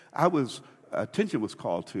attention was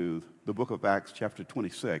called to the book of Acts, chapter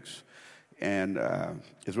 26, and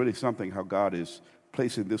it's really something how God is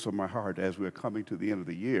placing this on my heart as we're coming to the end of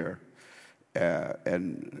the year.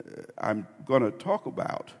 And I'm going to talk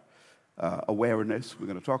about awareness. We're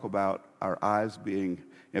going to talk about our eyes being,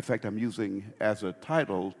 in fact, I'm using as a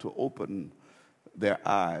title to open their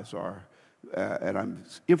eyes, and I'm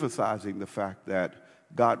emphasizing the fact that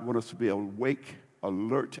God wants us to be awake,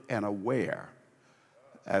 alert, and aware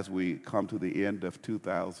as we come to the end of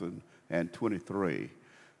 2023.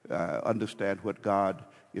 Understand what God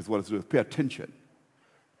is wanting us to do. Pay attention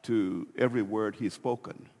to every word He's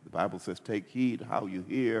spoken. The Bible says, take heed how you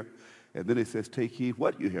hear, and then it says, take heed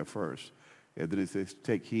what you hear first, and then it says,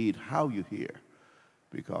 take heed how you hear,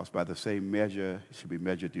 because by the same measure it should be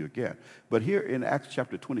measured to you again. But here in Acts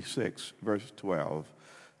chapter 26, verse 12,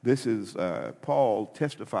 this is Paul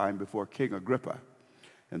testifying before King Agrippa,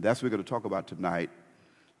 and that's what we're going to talk about tonight.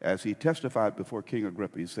 As he testified before King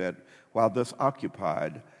Agrippa, he said, while thus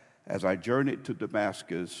occupied, as I journeyed to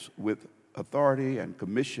Damascus with authority and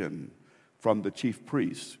commission from the chief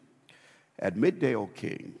priests, at midday, O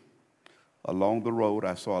king, along the road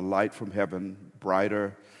I saw a light from heaven,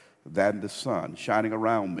 brighter than the sun, shining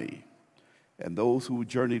around me and those who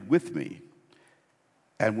journeyed with me.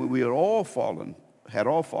 And when we had all fallen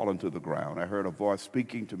to the ground, I heard a voice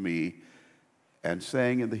speaking to me and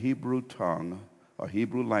saying in the Hebrew tongue, or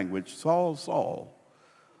Hebrew language, Saul, Saul,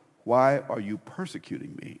 why are you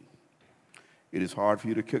persecuting me? It is hard for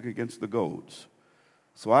you to kick against the goads.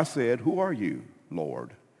 So I said, who are you,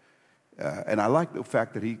 Lord? And I like the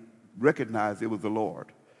fact that he recognized it was the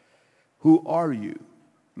Lord. Who are you,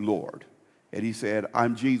 Lord? And he said,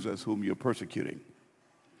 I'm Jesus whom you're persecuting.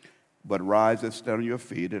 But rise and stand on your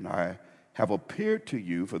feet, and I have appeared to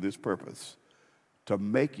you for this purpose, to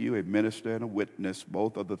make you a minister and a witness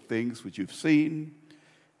both of the things which you've seen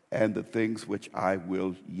and the things which I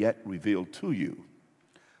will yet reveal to you.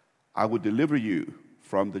 I will deliver you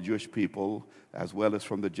from the Jewish people as well as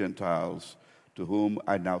from the Gentiles, to whom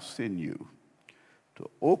I now send you, to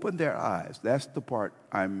open their eyes. That's the part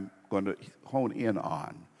I'm going to hone in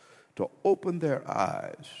on. To open their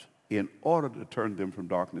eyes in order to turn them from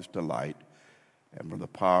darkness to light and from the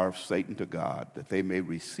power of Satan to God, that they may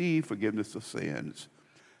receive forgiveness of sins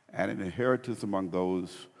and an inheritance among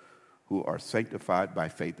those who are sanctified by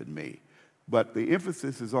faith in me. But the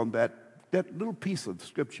emphasis is on that little piece of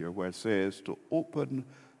Scripture where it says to open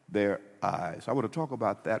their eyes. I want to talk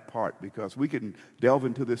about that part because we can delve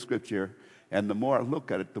into this Scripture, and the more I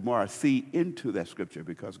look at it, the more I see into that Scripture,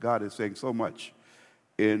 because God is saying so much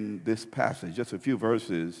in this passage, just a few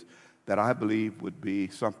verses that I believe would be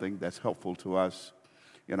something that's helpful to us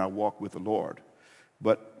in our walk with the Lord.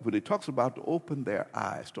 But when he talks about to open their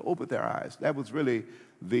eyes, that was really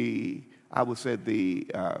the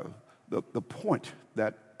point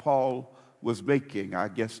that Paul was making, I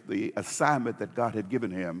guess the assignment that God had given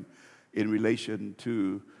him in relation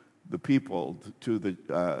to the people, to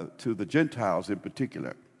the Gentiles in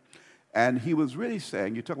particular. And he was really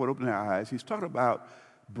saying, you talk about opening their eyes, he's talking about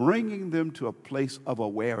bringing them to a place of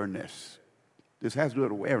awareness. This has to do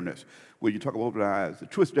with awareness. When you talk about opening their eyes, the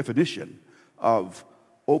truest definition of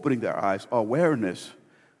opening their eyes, awareness,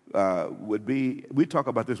 would be, we talk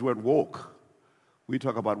about this word woke. We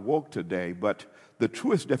talk about woke today, but the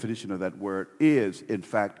truest definition of that word is, in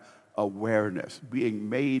fact, awareness, being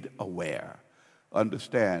made aware,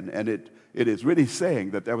 understand. And it is really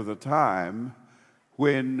saying that there was a time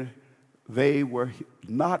when they were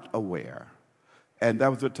not aware, and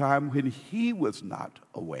that was a time when he was not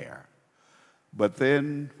aware. But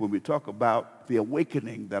then when we talk about the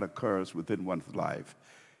awakening that occurs within one's life,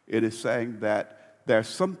 it is saying that there's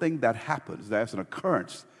something that happens, there's an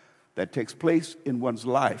occurrence that takes place in one's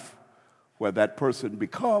life where that person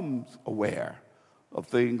becomes aware of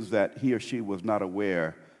things that he or she was not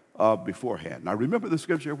aware of beforehand. Now remember the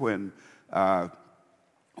scripture when Adam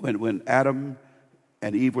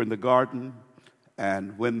and Eve were in the garden,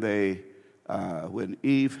 and when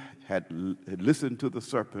Eve had listened to the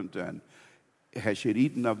serpent, and she had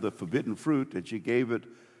eaten of the forbidden fruit, and she gave it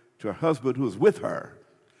to her husband who was with her.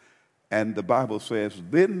 And the Bible says,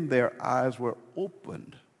 then their eyes were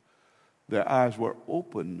opened. Their eyes were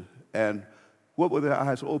open. And what were their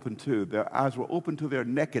eyes open to? Their eyes were open to their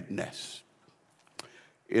nakedness.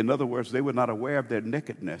 In other words, they were not aware of their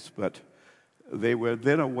nakedness, but they were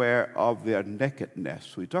then aware of their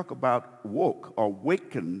nakedness. We talk about woke or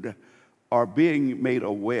wakened or being made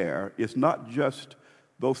aware. It's not just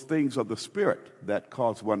those things of the spirit that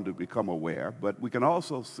cause one to become aware, but we can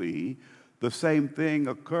also see the same thing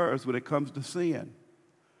occurs when it comes to sin.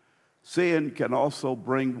 Sin can also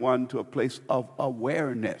bring one to a place of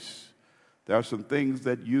awareness. There are some things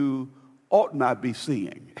that you ought not be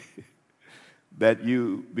seeing that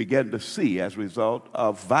you begin to see as a result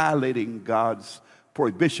of violating God's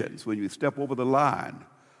prohibitions. When you step over the line,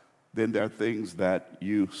 then there are things that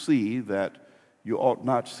you see that you ought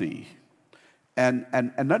not see. And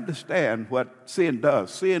understand what sin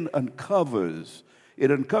does. Sin uncovers. It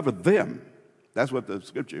uncovered them. That's what the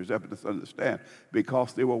scriptures help us understand,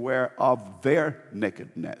 because they were aware of their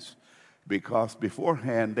nakedness. Because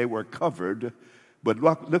beforehand they were covered, but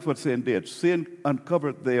look what sin did. Sin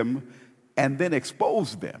uncovered them and then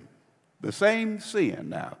exposed them. The same sin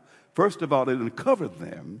now. First of all, it uncovered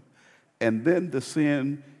them, and then the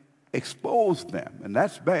sin exposed them. And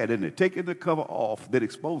that's bad, isn't it? Taking the cover off, then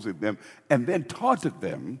exposing them, and then taunted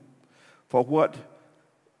them for what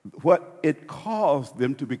it caused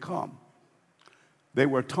them to become. They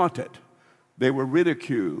were taunted. They were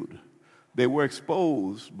ridiculed. They were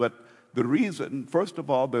exposed. But the reason, first of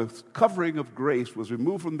all, the covering of grace was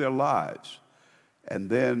removed from their lives. And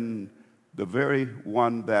then the very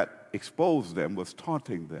one that exposed them was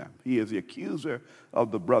taunting them. He is the accuser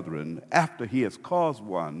of the brethren after he has caused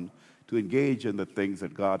one to engage in the things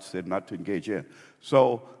that God said not to engage in.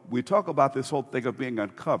 So we talk about this whole thing of being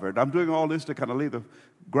uncovered. I'm doing all this to kind of lay the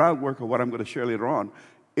groundwork of what I'm going to share later on.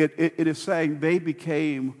 It is saying they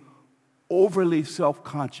became overly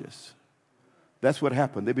self-conscious. That's what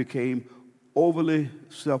happened. They became overly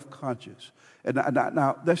self-conscious. And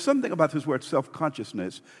now, there's something about this word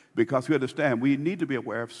self-consciousness, because we understand we need to be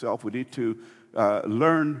aware of self. We need to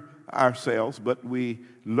learn ourselves, but we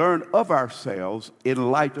learn of ourselves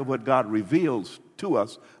in light of what God reveals to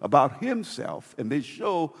us about himself, and they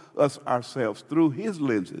show us ourselves through his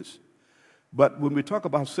lenses. But when we talk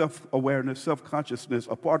about self-awareness, self-consciousness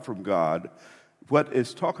apart from God, what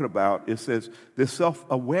it's talking about, it says this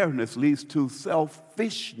self-awareness leads to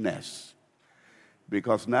selfishness,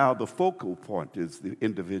 because now the focal point is the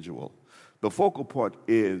individual. The focal point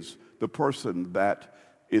is the person that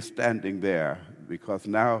is standing there, because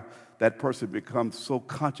now that person becomes so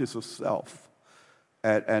conscious of self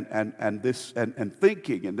and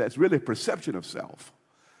thinking, and that's really a perception of self.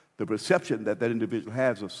 The perception that individual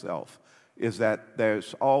has of self is that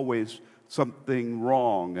there's always something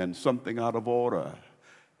wrong and something out of order.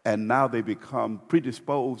 And now they become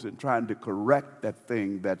predisposed in trying to correct that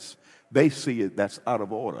thing they see that's out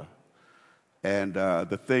of order. And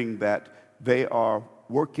the thing that they are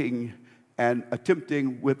working and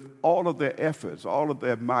attempting with all of their efforts, all of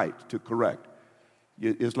their might to correct.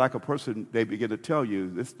 It's like a person, they begin to tell you,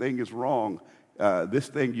 this thing is wrong. This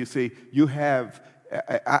thing, you see, you have...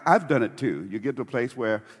 I've done it too. You get to a place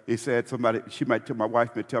where he said my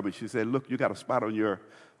wife may tell me, she said, look, you got a spot on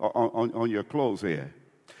your clothes here.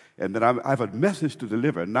 And then I have a message to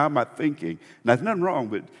deliver. Now my thinking, now there's nothing wrong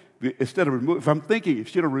with, instead of if I'm thinking, if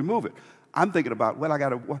she don't remove it, I'm thinking about,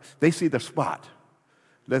 well, they see the spot.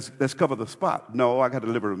 Let's cover the spot. No, I got to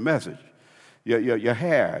deliver a message. Your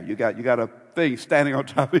hair, you got a thing standing on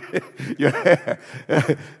top of your hair.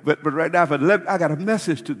 but right now, I got a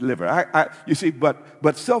message to deliver. You see,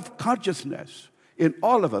 but self-consciousness in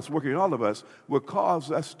all of us, working in all of us, will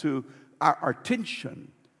cause us to, our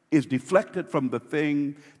attention is deflected from the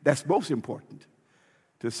thing that's most important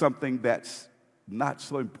to something that's not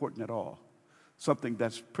so important at all, something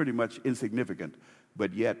that's pretty much insignificant.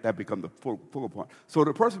 But yet that becomes the focal point. So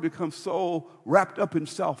the person becomes so wrapped up in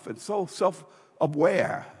self and so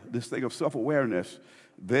self-aware, this thing of self-awareness,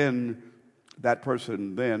 then that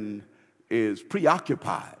person then is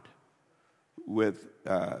preoccupied with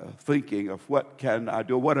thinking of what can I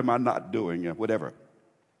do, what am I not doing, and whatever.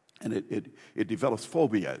 And it develops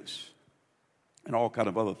phobias, and all kind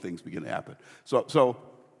of other things begin to happen. So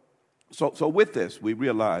with this, we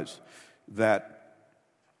realize that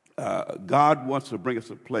God wants to bring us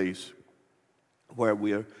to a place where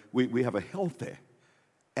we have a healthy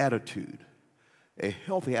attitude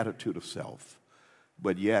of self,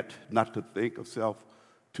 but yet not to think of self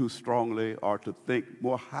too strongly, or to think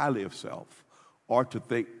more highly of self, or to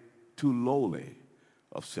think too lowly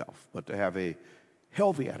of self, but to have a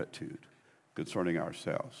healthy attitude concerning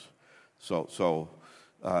ourselves. So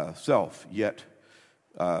self, yet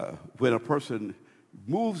when a person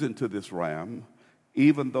moves into this realm,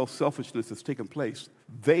 even though selfishness has taken place,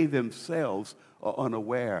 they themselves are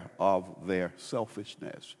unaware of their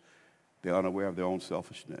selfishness. They're unaware of their own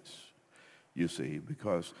selfishness, you see,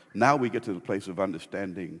 because now we get to the place of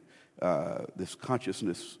understanding this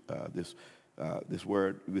consciousness, this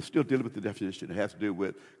word. We're still dealing with the definition. It has to do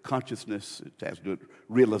with consciousness. It has to do with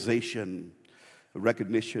realization,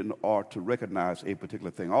 recognition, or to recognize a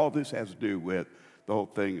particular thing. All this has to do with the whole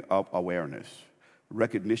thing of awareness,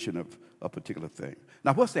 recognition of a particular thing.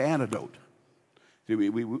 Now, what's the antidote? See,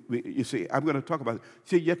 you see, I'm going to talk about it.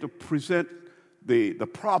 See, you have to present the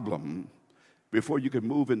problem before you can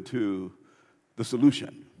move into the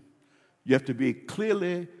solution. You have to be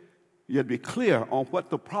clear on what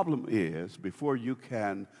the problem is before you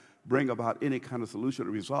can bring about any kind of solution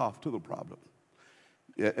or resolve to the problem.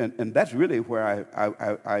 And that's really where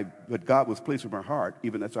what God was placing in my heart,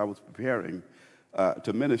 even as I was preparing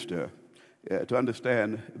to minister, to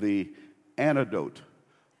understand the antidote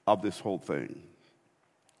of this whole thing.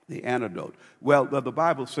 The antidote. Well, the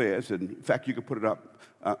Bible says, and in fact, you can put it up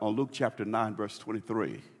on Luke chapter 9, verse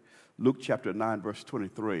 23. Luke chapter 9, verse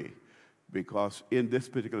 23, because in this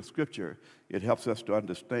particular scripture, it helps us to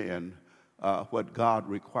understand what God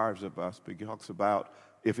requires of us. He talks about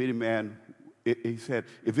he said,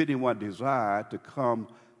 if anyone desire to come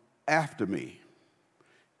after me,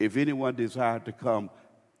 if anyone desire to come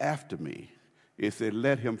after me, it said,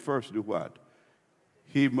 let him first do what?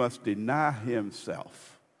 He must deny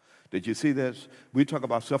himself. Did you see this? We talk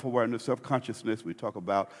about self-awareness, self-consciousness. We talk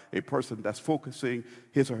about a person that's focusing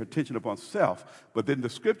his or her attention upon self. But then the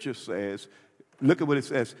scripture says, look at what it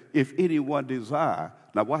says, if anyone desire.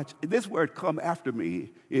 Now watch, this word come after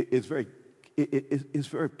me is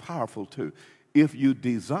very powerful too. If you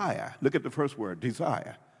desire, look at the first word,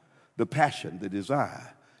 desire, the passion, the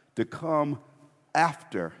desire to come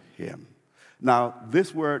after him. Now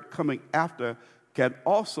this word coming after can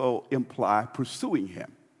also imply pursuing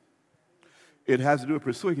him. It has to do with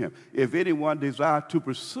pursuing him. If anyone desire to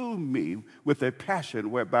pursue me with a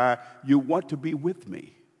passion whereby you want to be with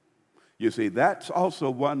me. You see, that's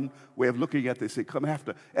also one way of looking at this, come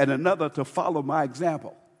after. And another, to follow my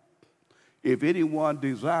example. If anyone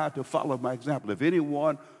desire to follow my example, if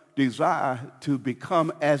anyone desire to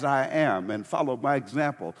become as I am and follow my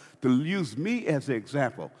example, to use me as an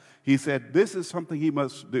example, he said this is something he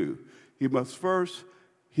must do. He must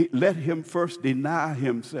let him first deny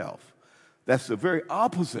himself. That's the very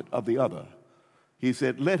opposite of the other. He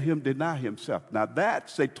said, let him deny himself. Now,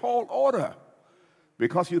 that's a tall order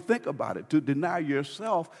because you think about it. To deny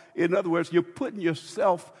yourself, in other words, you're putting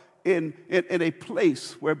yourself in a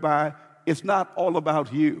place whereby it's not all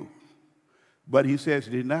about you. But he says,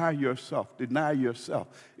 deny yourself, deny yourself.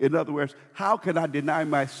 In other words, how can I deny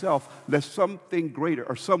myself lest something greater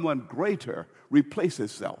or someone greater replace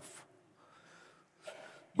itself?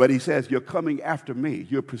 But he says, you're coming after me.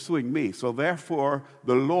 You're pursuing me. So therefore,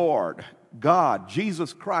 the Lord, God,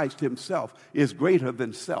 Jesus Christ himself is greater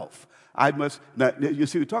than self. Now, you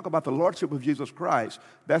see, we talk about the lordship of Jesus Christ.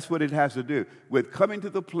 That's what it has to do with coming to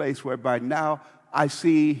the place whereby now I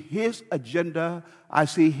see his agenda, I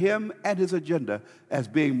see him and his agenda as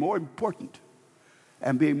being more important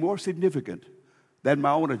and being more significant than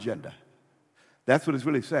my own agenda. That's what it's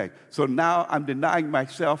really saying. So now I'm denying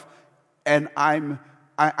myself and I'm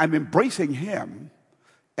embracing him,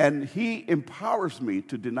 and he empowers me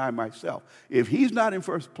to deny myself. If he's not in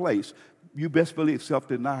first place, you best believe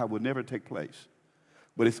self-denial will never take place.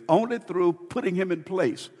 But it's only through putting him in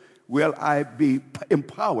place will I be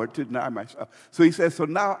empowered to deny myself. So he says, so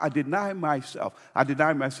now I deny myself. I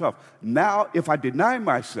deny myself. Now, if I deny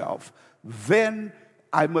myself, then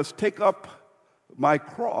I must take up my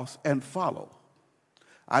cross and follow.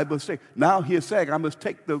 Now he is saying I must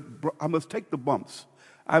take the bumps.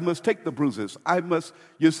 I must take the bruises.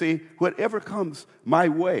 You see, whatever comes my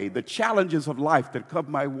way, the challenges of life that come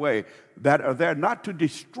my way, that are there not to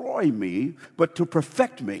destroy me, but to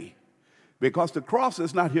perfect me. Because the cross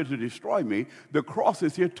is not here to destroy me. The cross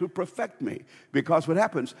is here to perfect me. Because what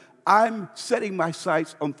happens, I'm setting my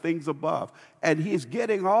sights on things above. And he's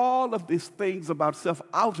getting all of these things about self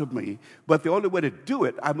out of me. But the only way to do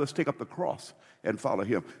it, I must take up the cross and follow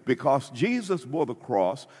him. Because Jesus bore the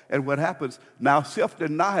cross. And what happens, now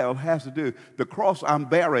self-denial has to do, the cross I'm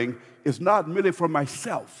bearing is not merely for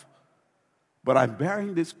myself. But I'm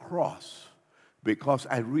bearing this cross because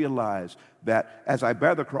I realize that as I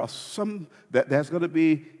bear the cross, that there's going to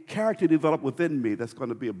be character developed within me that's going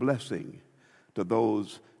to be a blessing to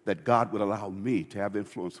those that God would allow me to have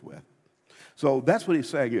influence with. So that's what he's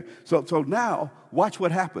saying here. So now, watch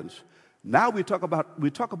what happens. Now we talk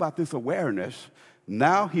about this awareness.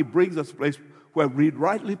 Now he brings us to a place where we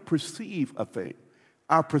rightly perceive a thing.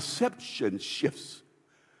 Our perception shifts.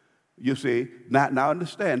 You see, now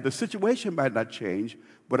understand, the situation might not change,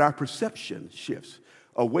 but our perception shifts.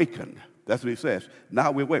 Awaken. That's what he says.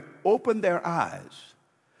 Now we awake. Open their eyes.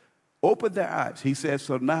 Open their eyes. He says,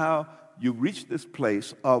 so now you reach this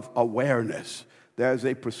place of awareness. There's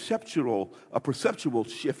a perceptual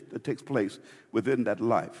shift that takes place within that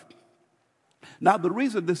life. Now, the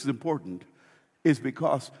reason this is important is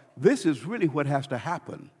because this is really what has to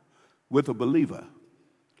happen with a believer.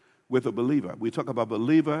 With a believer. We talk about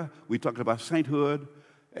believer, we talk about sainthood,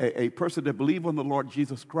 a person that believes on the Lord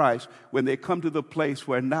Jesus Christ when they come to the place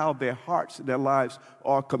where now their hearts and their lives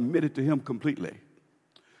are committed to him completely.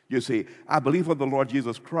 You see, I believe on the Lord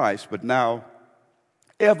Jesus Christ, but now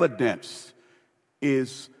evidence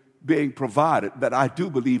is being provided that I do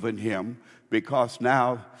believe in him because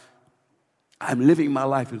now I'm living my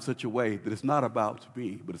life in such a way that it's not about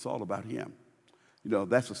me, but it's all about him. You know,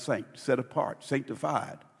 that's a saint, set apart,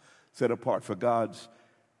 sanctified, set apart for God's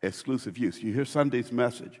exclusive use. You hear Sunday's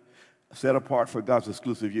message, set apart for God's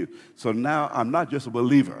exclusive use. So now I'm not just a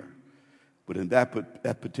believer, but in that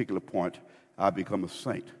particular point, I become a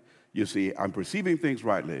saint. You see, I'm perceiving things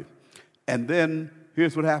rightly. And then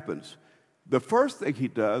here's what happens. The first thing he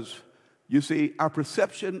does, you see, our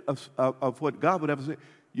perception of what God would ever say,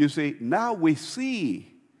 you see, now we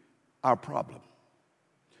see our problem.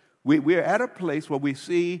 We're at a place where we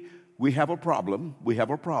see we have a problem,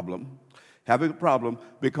 having a problem,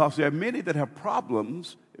 because there are many that have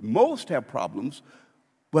problems, most have problems,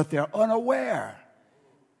 but they're unaware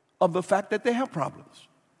of the fact that they have problems.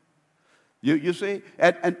 You see?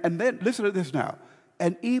 And then, listen to this now.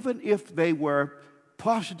 And even if they were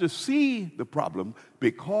partial to see the problem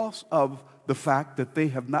because of the fact that they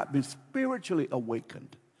have not been spiritually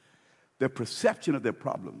awakened, their perception of their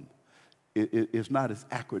problem is not as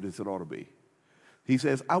accurate as it ought to be. He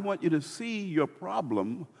says, I want you to see your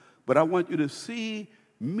problem, but I want you to see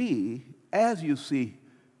me as you see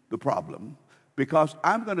the problem, because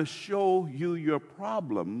I'm going to show you your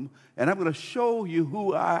problem, and I'm going to show you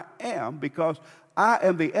who I am, because I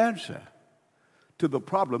am the answer to the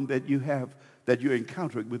problem that you have, that you're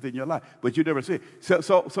encountering within your life, but you never see it.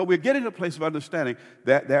 So we're getting to a place of understanding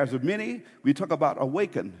that there's many, we talk about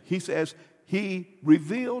awaken. He says he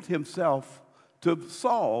revealed himself to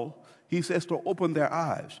Saul. He says to open their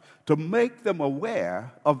eyes, to make them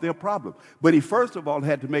aware of their problem. But he first of all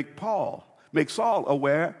had to make Saul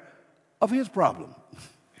aware of his problem.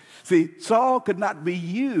 See, Saul could not be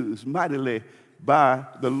used mightily by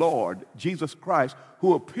the Lord Jesus Christ,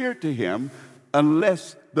 who appeared to him,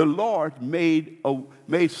 unless the Lord made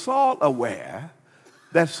Saul aware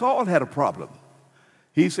that Saul had a problem.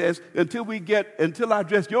 He says, until I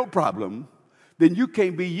address your problem, then you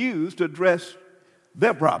can't be used to address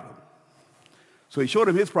their problem. So he showed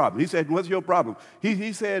him his problem. He said, what's your problem?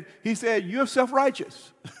 He said, you're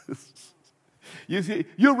self-righteous. You see,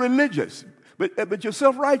 you're religious, but you're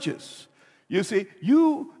self-righteous. You see,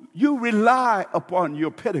 you rely upon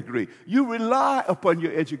your pedigree. You rely upon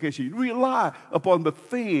your education. You rely upon the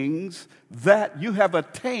things that you have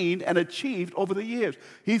attained and achieved over the years.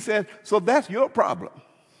 He said, so that's your problem.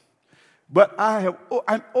 But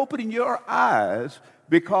I'm opening your eyes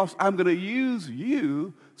because I'm going to use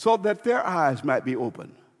you so that their eyes might be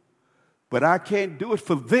open. But I can't do it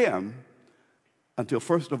for them until,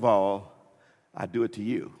 first of all, I do it to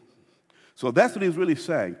you. So that's what he's really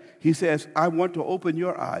saying. He says, I want to open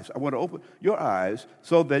your eyes. I want to open your eyes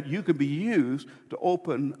so that you can be used to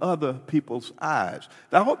open other people's eyes.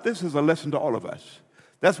 Now, I hope this is a lesson to all of us.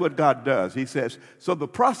 That's what God does. He says, so the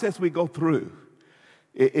process we go through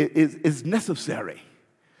is necessary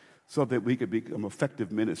so that we can become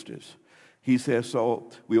effective ministers. He says, so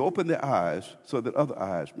we open their eyes so that other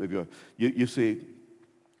eyes may be open. You see,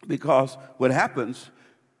 because what happens,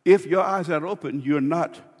 if your eyes are open, you're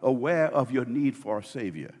not aware of your need for a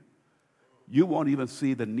Savior. You won't even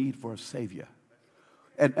see the need for a Savior.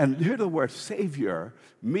 And here the word Savior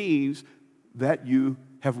means that you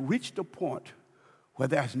have reached a point where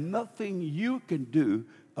there's nothing you can do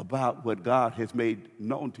about what God has made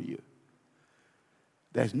known to you.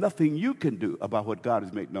 There's nothing you can do about what God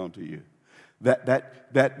has made known to you.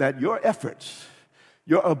 That your efforts,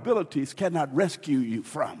 your abilities cannot rescue you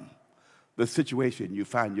from the situation you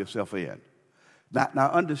find yourself in. Now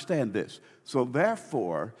understand this. So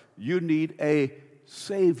therefore, you need a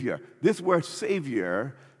Savior. This word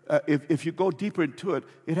Savior, if you go deeper into it,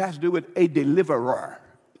 it has to do with a deliverer.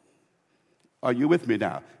 Are you with me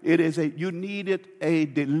now? You needed a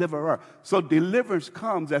deliverer. So deliverance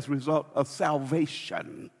comes as a result of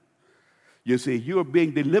salvation. You see, you are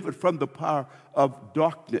being delivered from the power of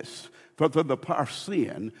darkness, from the power of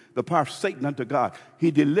sin, the power of Satan unto God.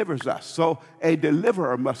 He delivers us. So a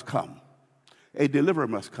deliverer must come. A deliverer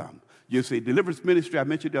must come. You see, deliverance ministry, I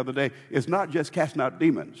mentioned the other day, is not just casting out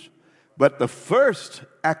demons, but the first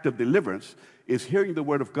act of deliverance is hearing the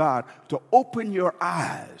word of God to open your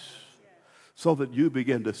eyes so that you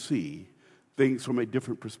begin to see things from a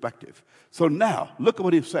different perspective. So now, look at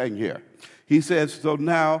what he's saying here. He says, so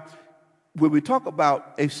now, when we talk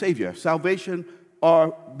about a Savior, salvation,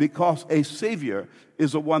 or because a Savior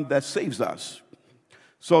is the one that saves us.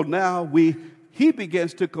 So now he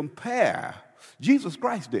begins to compare. Jesus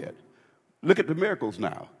Christ did. Look at the miracles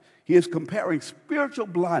now. He is comparing spiritual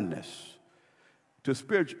blindness to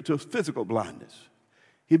physical blindness.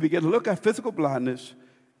 He began to look at physical blindness,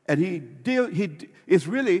 and it's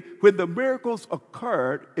really, when the miracles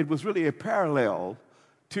occurred, it was really a parallel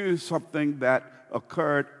to something that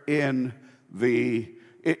occurred in the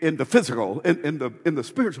physical, in the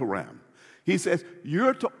spiritual realm. He says,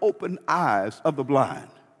 you're to open eyes of the blind.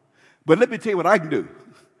 But let me tell you what I can do.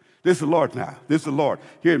 This is the Lord now. This is the Lord.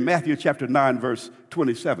 Here in Matthew chapter 9, verse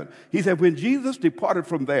 27. He said, when Jesus departed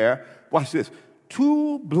from there, watch this,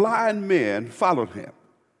 2 blind men followed him.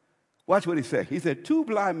 Watch what he said. He said, 2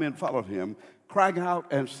 blind men followed him, crying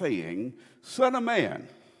out and saying, Son of man,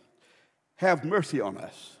 have mercy on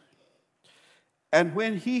us. And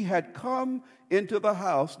when he had come into the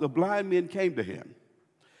house, the blind men came to him.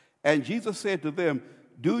 And Jesus said to them,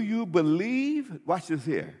 do you believe? Watch this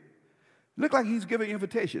here. Look like he's giving an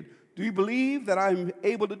invitation. Do you believe that I'm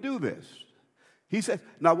able to do this? He says,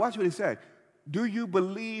 now watch what he said. Do you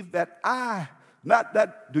believe that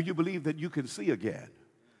do you believe that you can see again?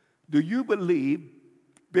 Do you believe,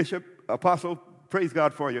 Bishop, Apostle, praise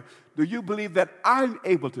God for you, do you believe that I'm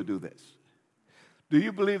able to do this? Do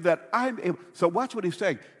you believe that I'm able? So watch what he's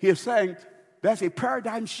saying. He is saying that's a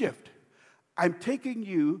paradigm shift. I'm taking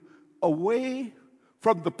you away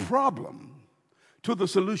from the problem to the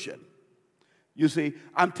solution. You see,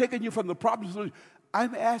 I'm taking you from the problem to the solution.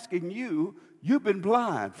 I'm asking you, you've been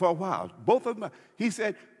blind for a while. Both of them. He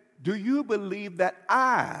said, do you believe that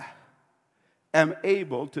I am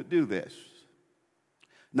able to do this?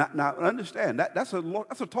 Now understand, that's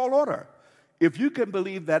a tall order. If you can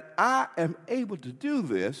believe that I am able to do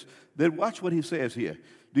this, then watch what he says here.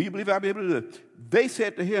 Do you believe I'm able to do this? They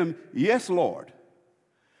said to him, yes, Lord.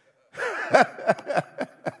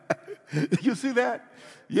 You see that?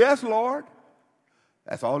 Yes, Lord.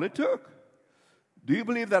 That's all it took. Do you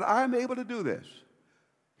believe that I'm able to do this?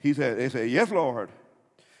 They said, yes, Lord.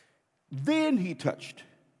 Then he touched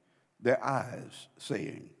their eyes,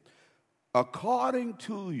 saying, according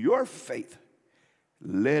to your faith,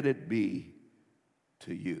 let it be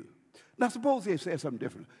to you. Now, suppose they had said something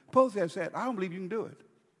different. Suppose they had said, I don't believe you can do it.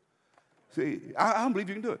 See, I don't believe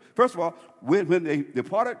you can do it. First of all, when they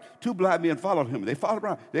departed, 2 blind men followed him. They followed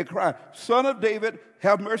around. They cried, Son of David,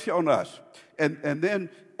 have mercy on us. And then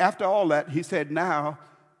after all that, he said, now,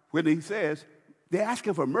 when he says, they ask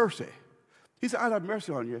him for mercy. He said, I'll have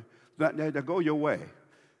mercy on you. Now go your way.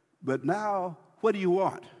 But now, what do you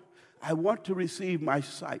want? I want to receive my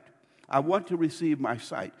sight. I want to receive my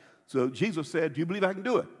sight. So Jesus said, do you believe I can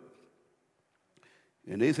do it?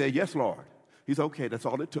 And they said, yes, Lord. He said, okay, that's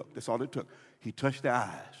all it took. That's all it took. He touched their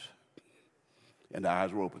eyes, and their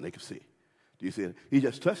eyes were open. They could see. Do you see it? He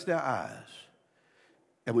just touched their eyes.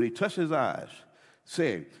 And when he touched his eyes,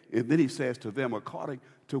 saying, and then he says to them, according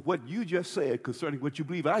to what you just said concerning what you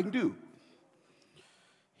believe I can do,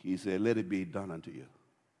 he said, let it be done unto you.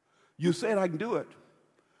 You said I can do it.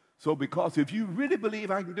 So because if you really believe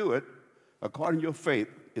I can do it, according to your faith,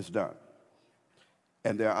 it's done.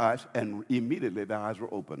 And immediately their eyes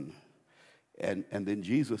were open. And then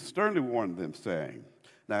Jesus sternly warned them, saying,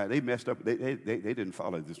 now they messed up, they didn't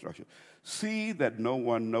follow his instruction. See that no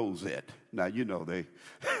one knows it. Now you know they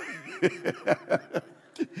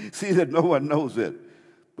see that no one knows it.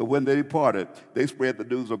 But when they departed, they spread the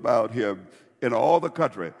news about him in all the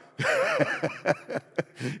country.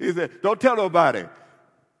 He said, don't tell nobody.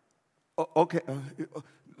 Okay,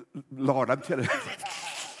 Lord, I'm telling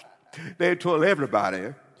you. They told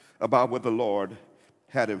everybody about what the Lord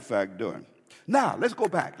had in fact done. Now, let's go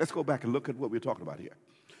back. Let's go back and look at what we're talking about here.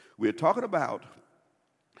 We're talking about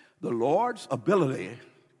the Lord's ability,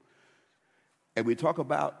 and we talk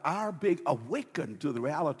about our being awakened to the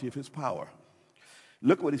reality of his power.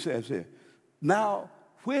 Look what he says here. Now,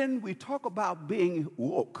 when we talk about being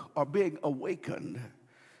woke or being awakened,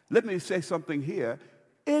 let me say something here.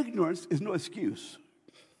 Ignorance is no excuse.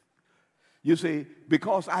 You see,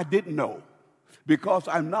 because I didn't know, because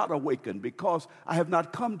I'm not awakened, because I have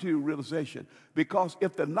not come to realization, because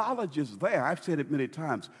if the knowledge is there, I've said it many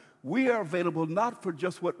times, we are available not for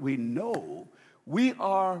just what we know, we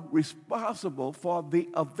are responsible for the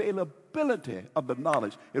availability of the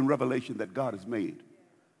knowledge and revelation that God has made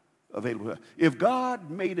available to us. If God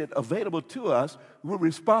made it available to us, we're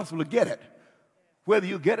responsible to get it. Whether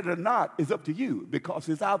you get it or not is up to you, because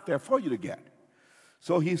it's out there for you to get.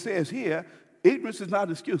 So he says here, ignorance is not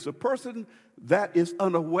an excuse. A person that is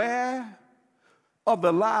unaware of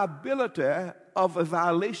the liability of a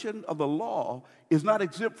violation of the law is not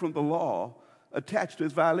exempt from the law attached to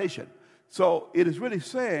its violation. So it is really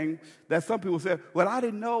saying that some people say, well, I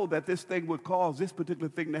didn't know that this thing would cause this particular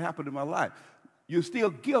thing to happen in my life. You're still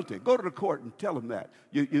guilty. Go to the court and tell them that.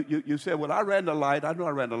 You say, well, I ran the light. I know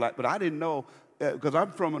I ran the light, but I didn't know because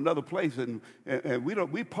I'm from another place, and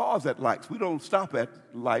we pause at lights. We don't stop at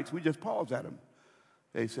lights. We just pause at them.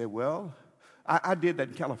 They say, well, I did that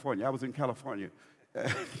in California. I was in California.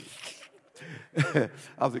 I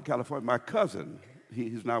was in California. My cousin,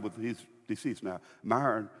 he's deceased now.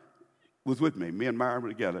 Myron was with me. Me and Myron were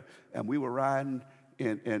together, and we were riding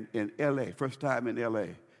in L.A. First time in L.A.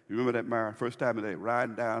 You remember that, Myron? First time in L.A.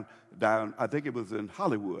 Riding down. I think it was in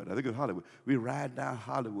Hollywood. We ride down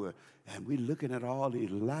Hollywood, and we looking at all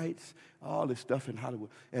these lights, all this stuff in Hollywood,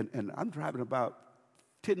 and I'm driving about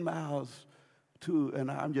 10 miles and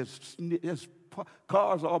I'm just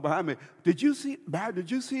cars all behind me. Did you see that? Did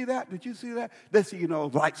you see that? They see,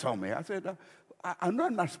 lights on me. I said, I'm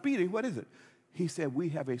not speeding. What is it? He said, we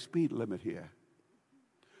have a speed limit here.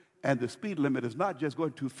 And the speed limit is not just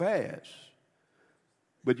going too fast,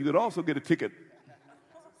 but you could also get a ticket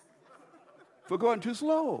for going too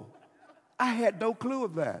slow. I had no clue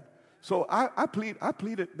of that. So I pleaded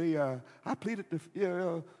the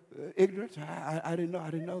ignorance. I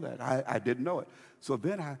didn't know that. I didn't know it. So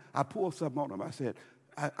then I pulled something on him. I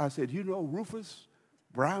said, Rufus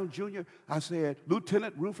Brown Jr.? I said,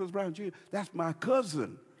 Lieutenant Rufus Brown Jr.? That's my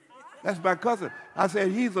cousin. I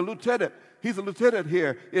said, he's a lieutenant. He's a lieutenant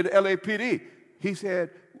here in LAPD. He said,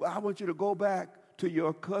 well, I want you to go back to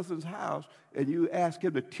your cousin's house and you ask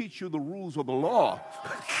him to teach you the rules of the law.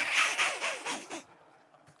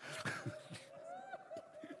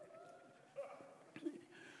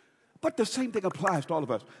 But the same thing applies to all of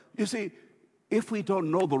us. You see, if we don't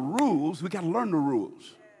know the rules, we got to learn the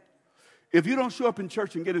rules. If you don't show up in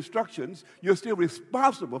church and get instructions, you're still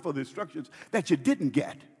responsible for the instructions that you didn't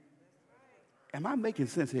get. Am I making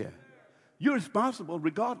sense here? You're responsible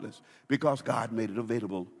regardless because God made it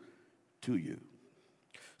available to you.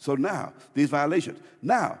 So now, these violations.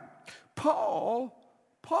 Now, Paul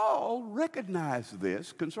recognized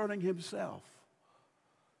this concerning himself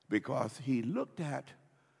because he looked at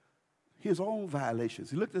his own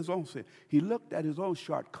violations. He looked at his own sin. He looked at his own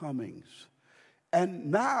shortcomings.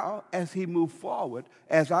 And now, as he moved forward,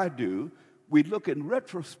 as I do, we look in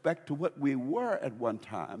retrospect to what we were at one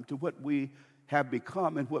time, to what we have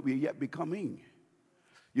become and what we are yet becoming.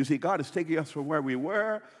 You see, God is taking us from where we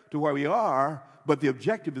were to where we are, but the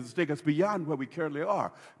objective is to take us beyond where we currently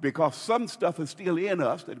are because some stuff is still in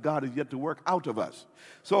us that God is yet to work out of us.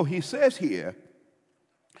 So he says here,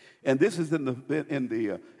 and this is in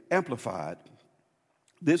the Amplified,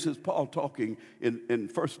 this is Paul talking in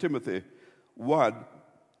 1 Timothy 1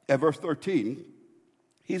 at verse 13.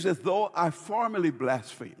 He says, though I formerly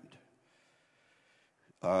blasphemed,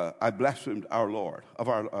 I blasphemed our Lord,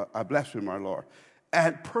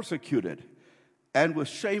 and persecuted, and was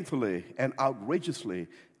shamefully and outrageously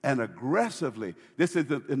and aggressively. This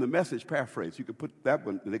is in the Message paraphrase. You can put that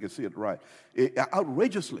one, they can see it right.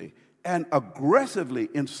 Outrageously and aggressively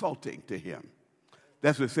insulting to him.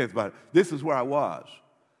 That's what it says about it. This is where I was.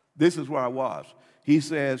 He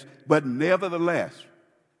says, but nevertheless.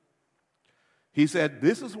 He said,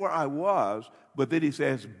 this is where I was, but then he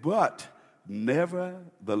says, but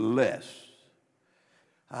nevertheless,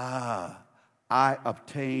 I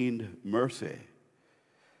obtained mercy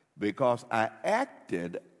because I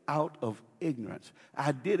acted out of ignorance.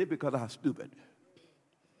 I did it because I was stupid.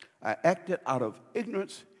 I acted out of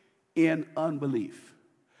ignorance in unbelief.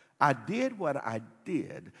 I did what I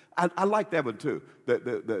did. I like that one too.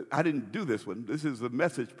 I didn't do this one. This is the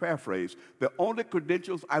Message paraphrase. The only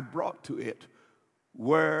credentials I brought to it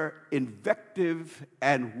were invective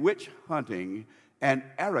and witch hunting and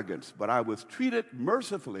arrogance, but I was treated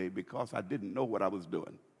mercifully because I didn't know what I was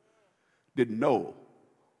doing. Didn't know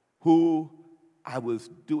who I was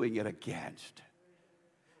doing it against.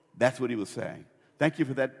 That's what he was saying. Thank you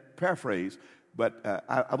for that paraphrase. But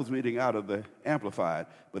I was reading out of the Amplified,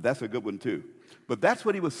 but that's a good one too. But that's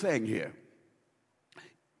what he was saying here.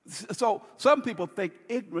 So some people think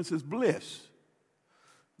ignorance is bliss.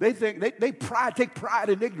 They think they take pride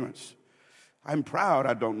in ignorance. I'm proud,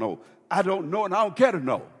 I don't know. I don't know and I don't care to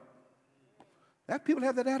know. That people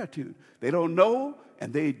have that attitude. They don't know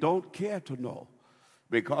and they don't care to know.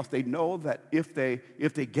 Because they know that if they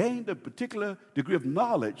gained a particular degree of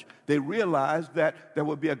knowledge, they realize that there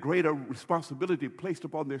will be a greater responsibility placed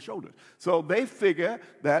upon their shoulders. So they figure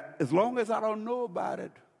that as long as I don't know about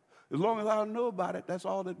it, that's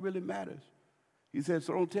all that really matters. He said,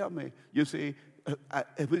 so don't tell me. You see,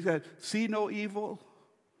 if we said, see no evil,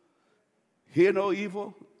 hear no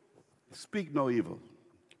evil, speak no evil.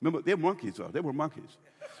 Remember, they're monkeys, though. They were monkeys.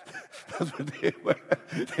 That's what they were.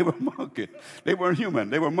 They were monkeys. They weren't human.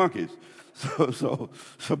 They were monkeys. So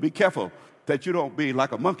be careful that you don't be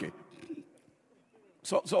like a monkey.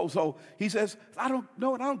 So he says, I don't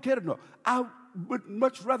know and I don't care to know. I would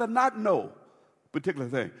much rather not know particular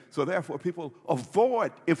thing. So therefore, people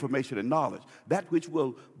avoid information and knowledge, that which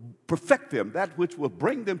will perfect them, that which will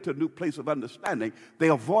bring them to a new place of understanding. They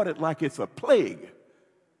avoid it like it's a plague,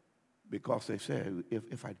 because they say,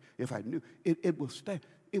 if I knew, it will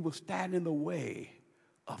stand in the way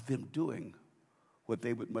of them doing what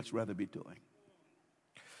they would much rather be doing.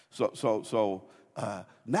 So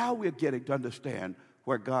now we're getting to understand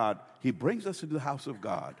where God, he brings us into the house of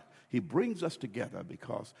God. He brings us together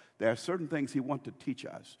because there are certain things he wants to teach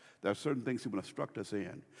us. There are certain things he will instruct us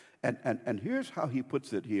in. And here's how he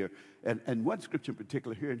puts it here. And one scripture in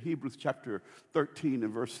particular here in Hebrews chapter 13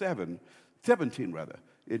 and verse 17 rather.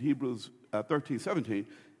 In Hebrews 13, 17,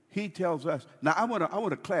 he tells us, now I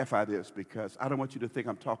want to clarify this because I don't want you to think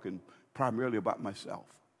I'm talking primarily about myself.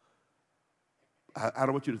 I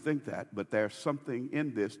don't want you to think that, but there's something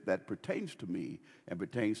in this that pertains to me and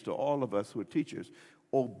pertains to all of us who are teachers.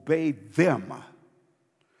 Obey them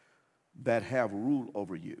that have rule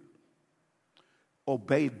over you.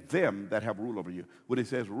 Obey them that have rule over you. When it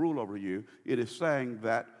says rule over you, it is saying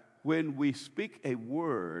that when we speak a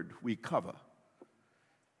word, we cover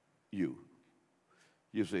you.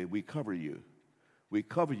 You see, we cover you. We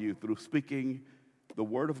cover you through speaking the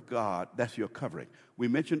word of God. That's your covering. We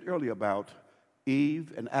mentioned earlier about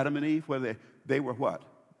Eve and Adam and Eve, where they were what?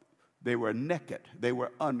 They were naked. They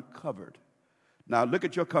were uncovered. Now look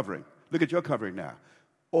at your covering. Look at your covering now.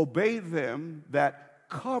 Obey them that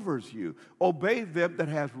covers you. Obey them that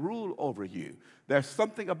has rule over you. There's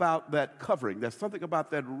something about that covering. There's something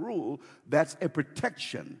about that rule that's a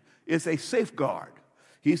protection. It's a safeguard.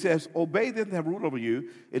 He says, obey them that have rule over you.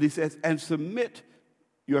 And he says, and submit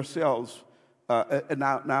yourselves.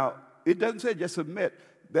 Now, it doesn't say just submit.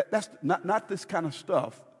 That's not this kind of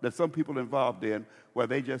stuff that some people are involved in, where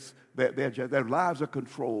their lives are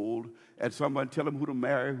controlled, and someone tell them who to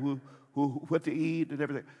marry, what to eat, and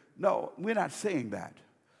everything. No, we're not saying that.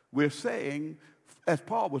 We're saying, as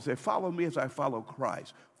Paul would say, follow me as I follow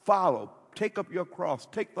Christ. Follow, take up your cross,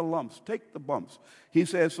 take the lumps, take the bumps. He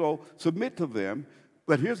says, so submit to them.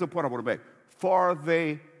 But here's the point I want to make. For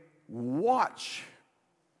they watch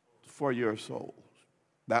for your souls.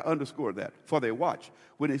 Now, underscore that. For they watch.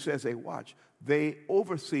 When he says they watch, they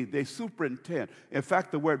oversee, they superintend. In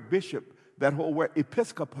fact, the word bishop, that whole word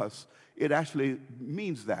episkopos, it actually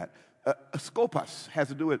means that. Scopus has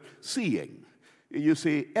to do with seeing. You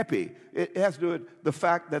see, epi, it has to do with the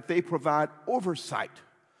fact that they provide oversight.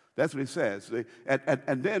 That's what he says.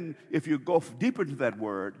 And then if you go deeper into that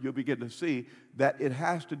word, you'll begin to see that it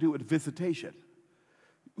has to do with visitation.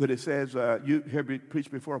 When it says, you heard me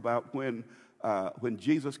preach before about when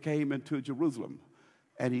Jesus came into Jerusalem,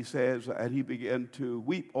 and he says, and he began to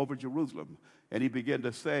weep over Jerusalem, and he began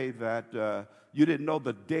to say that you didn't know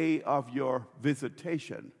the day of your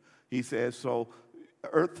visitation. He says, so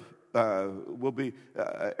earth will be,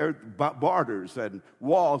 earth borders and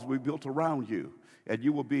walls will be built around you, and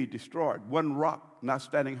you will be destroyed. One rock not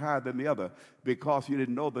standing higher than the other, because you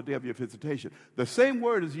didn't know the day of your visitation. The same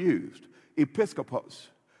word is used, episkopos.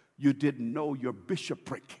 You didn't know your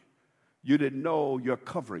bishopric. You didn't know your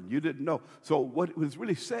covering. You didn't know. So what it was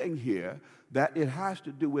really saying here, that it has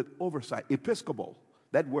to do with oversight. Episcopal,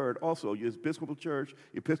 that word also used, Episcopal Church,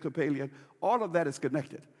 Episcopalian, all of that is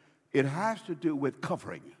connected. It has to do with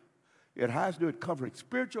covering. It has to do with covering,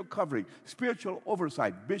 spiritual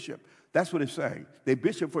oversight, bishop. That's what it's saying. They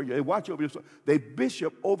bishop for you. They watch over your soul. They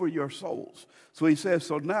bishop over your souls. So he says,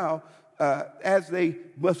 so now, as they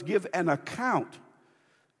must give an account,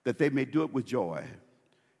 that they may do it with joy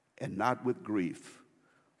and not with grief,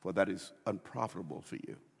 for that is unprofitable for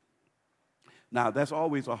you. Now, that's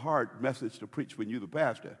always a hard message to preach when you're the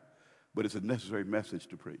pastor, but it's a necessary message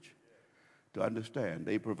to preach, to understand.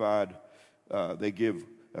 They provide, they give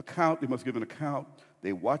account, they must give an account,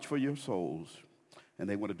 they watch for your souls, and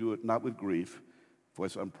they want to do it not with grief, for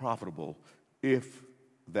it's unprofitable if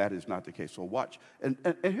that is not the case. So watch. And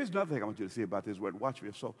here's another thing I want you to see about this word, watch for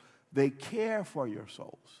your soul. They care for your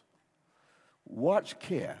souls. Watch,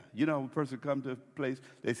 care. You know, when a person comes to a place,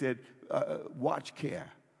 they said, watch, care.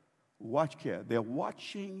 Watch, care. They're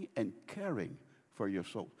watching and caring for your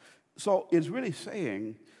soul. So it's really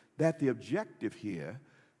saying that the objective here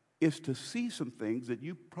is to see some things that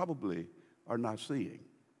you probably are not seeing.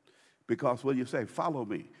 Because when you say, follow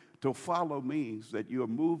me, to follow means that you're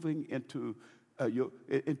moving into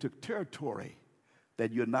territory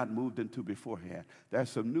that you're not moved into beforehand.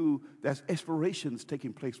 There's explorations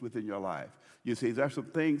taking place within your life. You see, there's some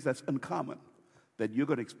things that's uncommon that you're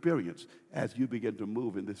going to experience as you begin to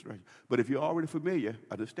move in this direction. But if you're already familiar,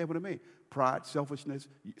 understand what I mean. Pride, selfishness,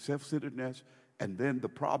 self-centeredness, and then the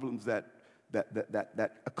problems that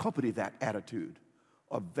accompany that attitude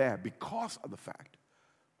are there because of the fact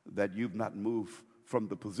that you've not moved from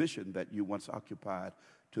the position that you once occupied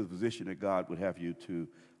to the position that God would have you to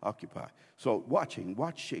occupy. So watch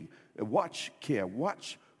care,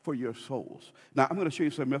 watch for your souls. Now, I'm going to show you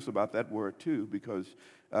something else about that word, too, because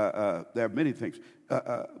there are many things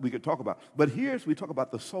we could talk about. But we talk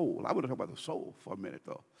about the soul. I want to talk about the soul for a minute,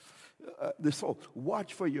 though. The soul.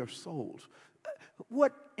 Watch for your souls.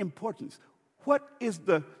 What importance? What is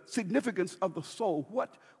the significance of the soul?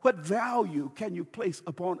 What value can you place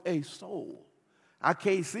upon a soul? I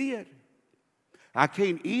can't see it. I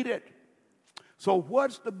can't eat it. So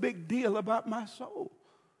what's the big deal about my soul?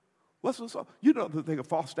 What's the soul? You know the thing of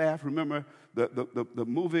Falstaff. Remember the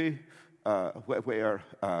movie where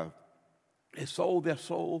they sold their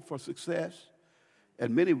soul for success?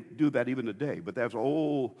 And many do that even today. But there's an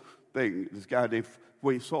old thing. This guy,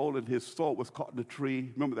 where he sold and his soul was caught in a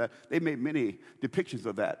tree. Remember that? They made many depictions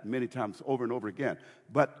of that many times over and over again.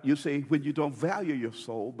 But you see, when you don't value your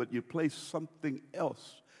soul, but you place something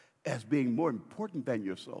else as being more important than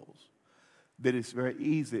your souls, then it's very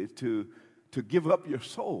easy to give up your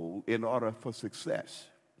soul in order for success.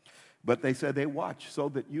 But they said they watch so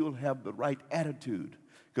that you'll have the right attitude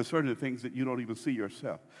concerning the things that you don't even see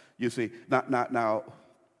yourself. You see, now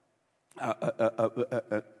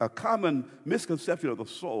a common misconception of the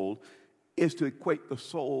soul is to equate the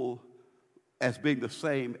soul as being the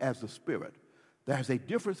same as the spirit. There's a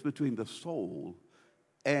difference between the soul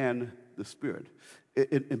and the spirit.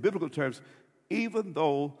 In biblical terms, even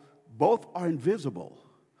though both are invisible,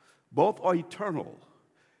 both are eternal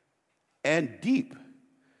and deep,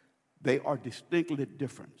 they are distinctly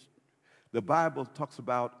different. The Bible talks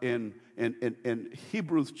about in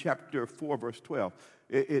Hebrews chapter 4, verse 12,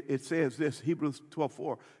 it says this, Hebrews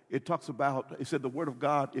 12:4, it said the word of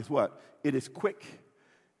God is what? It is quick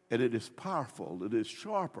and it is powerful, it is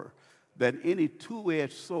sharper than any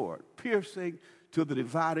two-edged sword, piercing to the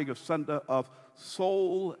dividing asunder of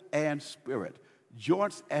soul and spirit,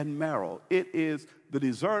 joints and marrow. It is the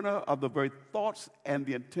discerner of the very thoughts and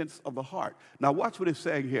the intents of the heart. Now watch what it's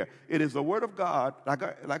saying here. It is the word of God, like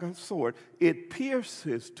a sword. It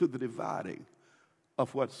pierces to the dividing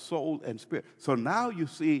of what soul and spirit. So now you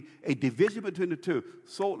see a division between the two,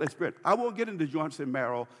 soul and spirit. I won't get into joints and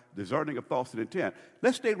marrow, discerning of thoughts and intent.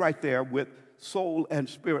 Let's stay right there with soul and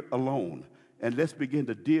spirit alone. And let's begin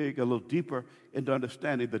to dig a little deeper into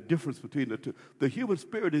understanding the difference between the two. The human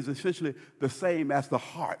spirit is essentially the same as the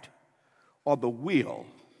heart or the will.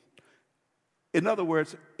 In other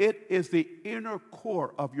words, it is the inner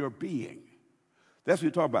core of your being. That's what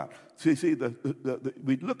we talk about. See,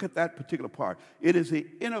 we look at that particular part. It is the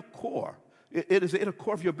inner core. It is the inner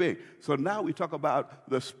core of your being. So now we talk about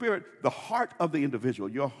the spirit, the heart of the individual.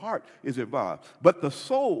 Your heart is involved. But the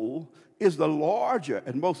soul is the larger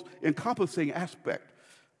and most encompassing aspect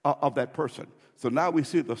of that person. So now we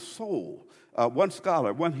see the soul.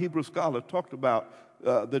 One Hebrew scholar talked about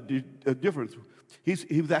the difference.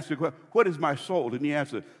 He was asked the question, what is my soul? And he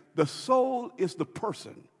answered, the soul is the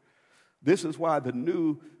person. This is why in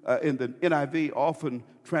the NIV often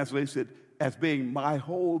translates it as being my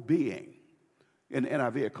whole being. In the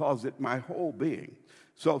NIV, it calls it my whole being.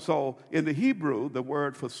 So in the Hebrew, the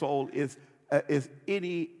word for soul is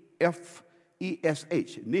N-E-F-E-S-H,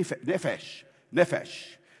 nefesh.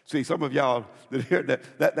 See, some of y'all that hear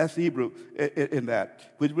that's the Hebrew in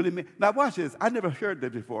that, which really means. Now watch this. I never heard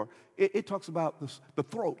that before. It talks about the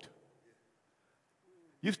throat.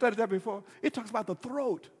 You studied that before? It talks about the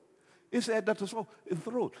throat. It said that the soul is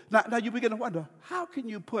the throat. Now you begin to wonder, how can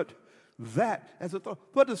you put that as a throat?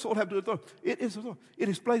 What does the soul have to do with the throat? It is the throat. It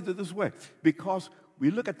explains it this way. Because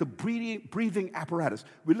we look at the breathing apparatus.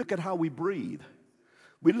 We look at how we breathe.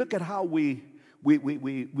 We look at how we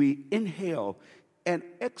inhale and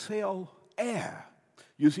exhale air.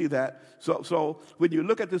 You see that? So when you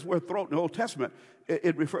look at this word throat in the Old Testament,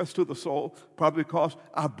 it refers to the soul, probably because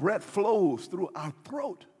our breath flows through our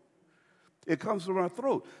throat. It comes from our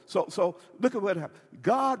throat. So look at what happened.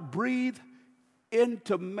 God breathed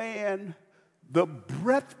into man the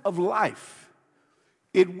breath of life.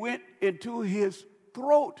 It went into his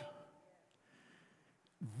throat.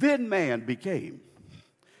 Then man became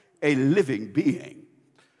a living being.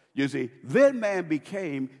 You see, then man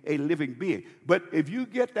became a living being. But if you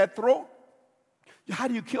get that throat, how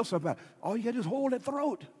do you kill somebody? All you got to do is hold that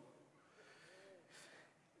throat.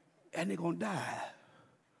 And they're going to die.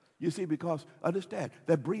 You see, because understand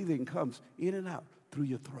that breathing comes in and out through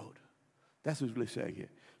your throat. That's what he's really saying here.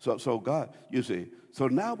 So God, you see, so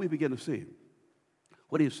now we begin to see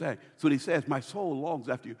what he's saying. So he says, my soul longs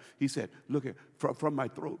after you. He said, look at from my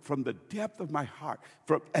throat, from the depth of my heart,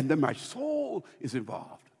 and then my soul is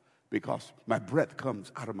involved because my breath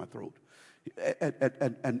comes out of my throat.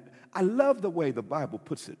 And I love the way the Bible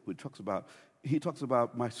puts it. He talks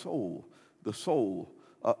about my soul, the soul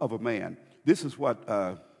of a man. This is what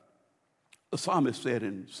the psalmist said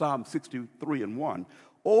in Psalm 63:1.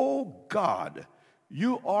 Oh God,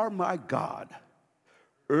 you are my God.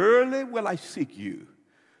 Early will I seek you.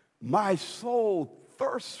 My soul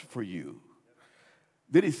thirsts for you.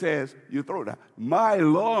 Then he says, you throw it out. My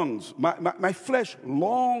lungs, my flesh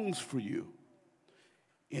longs for you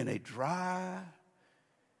in a dry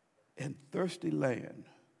and thirsty land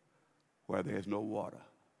where there is no water.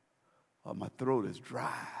 Or my throat is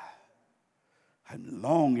dry. I'm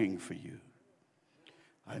longing for you.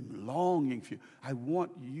 I'm longing for you. I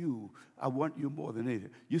want you more than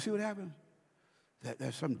anything. You see what happens?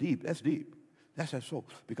 That's something deep. That's deep. That's that soul.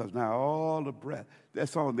 Because now all the breath, that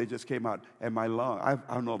song they just came out, and my lungs,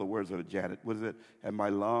 I don't know the words of it, Janet. What is it? And my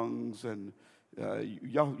lungs, and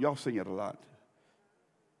y'all sing it a lot.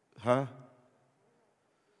 Huh?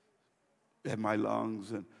 And my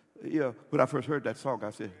lungs, and when I first heard that song,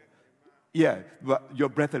 I said, yeah, but your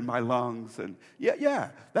breath in my lungs, and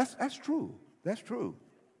yeah, that's true. That's true.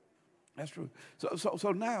 That's true.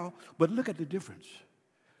 So now, but look at the difference.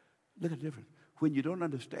 Look at the difference. When you don't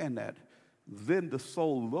understand that, then the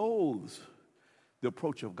soul loathes the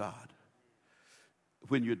approach of God.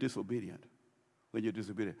 When you're disobedient.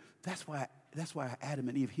 That's why Adam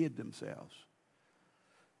and Eve hid themselves.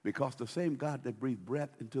 Because the same God that breathed breath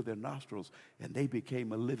into their nostrils and they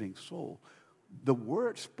became a living soul. The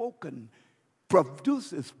word spoken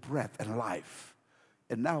produces breath and life.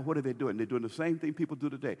 And now what are they doing? They're doing the same thing people do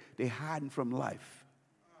today. They're hiding from life.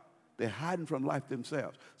 They're hiding from life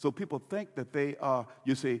themselves. So people think that they are,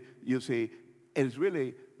 you see, it's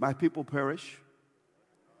really, my people perish.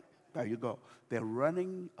 There you go. They're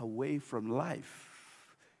running away from life.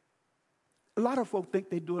 A lot of folk think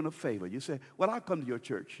they're doing a favor. You say, well, I'll come to your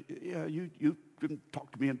church. Yeah, you didn't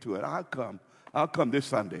talk me into it. I'll come this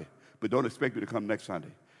Sunday, but don't expect me to come next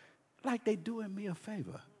Sunday. Like they're doing me a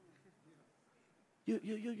favor.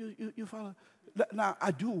 You follow? Now,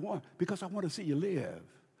 I do want, because I want to see you live.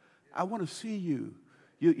 I want to see you.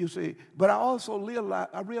 You see, but I also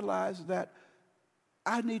realize that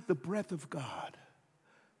I need the breath of God.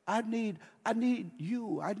 I need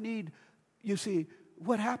you. You see,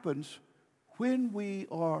 what happens when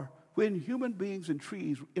human beings and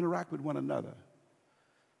trees interact with one another?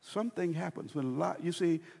 Something happens.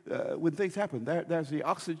 When things happen, there's the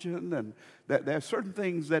oxygen, and there are certain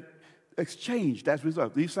things that exchange as a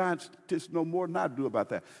result. These scientists know more than I do about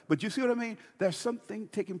that. But you see what I mean? There's something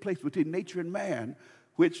taking place between nature and man,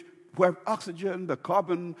 where oxygen, the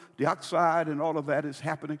carbon dioxide, and all of that is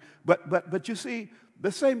happening. But you see,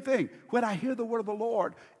 the same thing. When I hear the word of the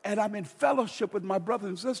Lord and I'm in fellowship with my brothers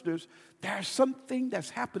and sisters, there's something that's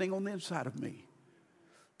happening on the inside of me.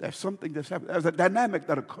 There's something that's happening. There's a dynamic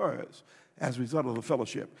that occurs as a result of the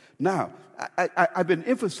fellowship. Now, I've been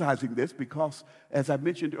emphasizing this because, as I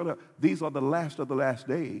mentioned earlier, these are the last of the last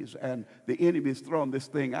days, and the enemy is throwing this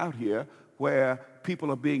thing out here where people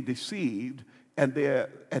are being deceived, and they're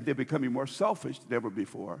becoming more selfish than ever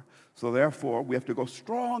before. So therefore, we have to go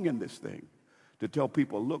strong in this thing to tell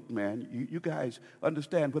people, look, man, you guys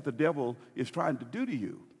understand what the devil is trying to do to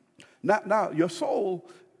you. Now your soul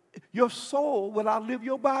will outlive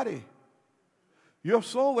your body. Your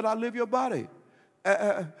soul will outlive your body.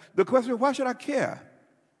 The question is, why should I care?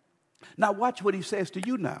 Now watch what he says to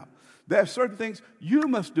you now. There are certain things you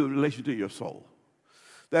must do in relation to your soul.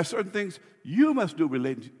 There are certain things you must do in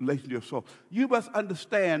relation to your soul. You must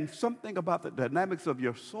understand something about the dynamics of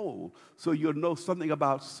your soul so you'll know something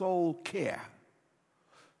about soul care.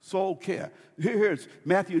 Soul care. Here's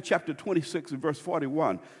Matthew chapter 26 and verse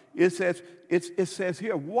 41. It says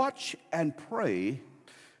here, watch and pray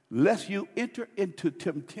lest you enter into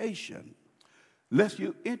temptation. Lest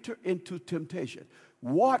you enter into temptation.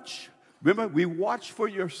 Watch. Remember, we watch for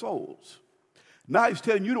your souls. Now he's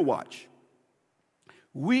telling you to watch.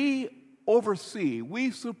 We oversee,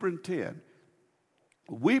 we superintend,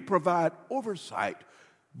 we provide oversight,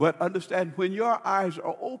 but understand when your eyes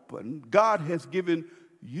are open, God has given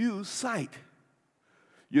you sight.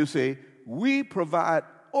 You see, we provide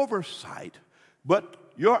oversight, but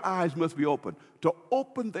your eyes must be open. To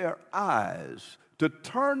open their eyes to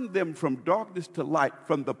turn them from darkness to light,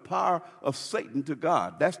 from the power of Satan to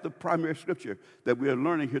God. That's the primary scripture that we are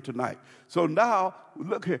learning here tonight. So now,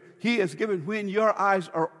 look here. He is given, when your eyes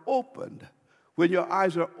are opened,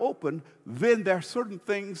 then there are certain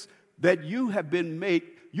things that you have been made,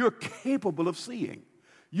 you're capable of seeing.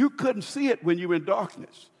 You couldn't see it when you were in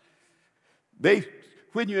darkness.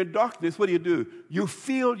 When you're in darkness, what do? You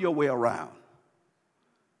feel your way around.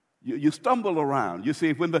 You stumble around. You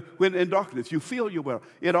see, when in darkness, you feel your way around.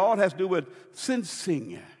 It all has to do with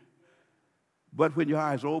sensing. But when your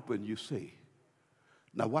eyes open, you see.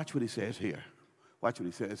 Now watch what he says here. Watch what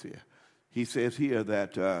he says here. He says here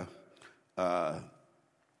that,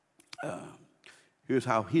 here's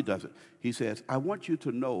how he does it. He says, I want you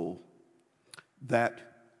to know that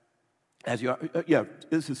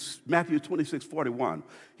this is Matthew 26:41.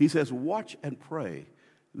 He says, watch and pray,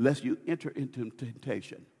 lest you enter into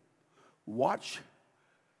temptation. Watch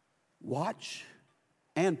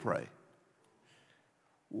and pray.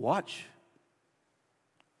 Watch,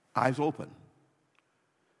 eyes open.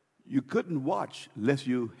 You couldn't watch unless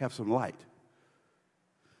you have some light,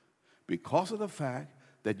 because of the fact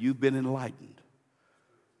that you've been enlightened.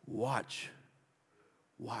 Watch.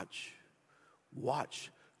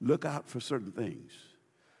 Look out for certain things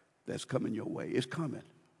that's coming your way. It's coming.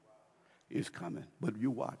 But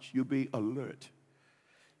you watch. You be alert.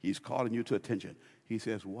 He's calling you to attention. He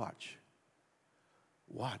says, watch,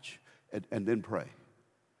 and then pray.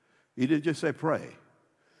 He didn't just say pray.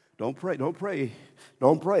 Don't pray,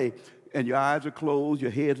 and your eyes are closed, your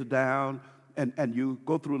heads are down, and you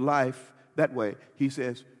go through life that way. He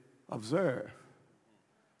says, observe.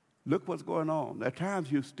 Look what's going on. There are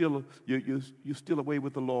times you're still away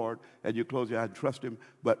with the Lord, and you close your eyes and trust Him,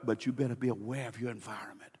 but you better be aware of your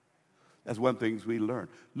environment. That's one of the things we learn.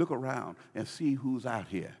 Look around and see who's out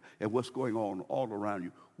here and what's going on all around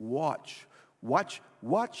you. Watch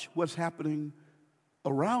what's happening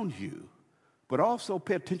around you, but also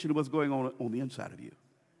pay attention to what's going on the inside of you.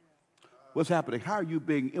 What's happening? How are you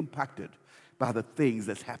being impacted by the things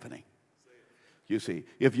that's happening? You see,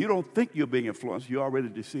 if you don't think you're being influenced, you're already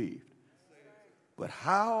deceived. But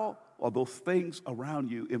how are those things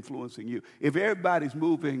around you influencing you? If everybody's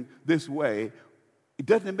moving this way, it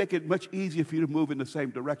doesn't make it much easier for you to move in the same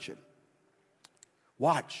direction.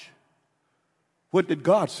 Watch. What did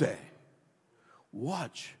God say?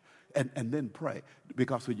 Watch, and then pray.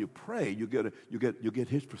 Because when you pray, you get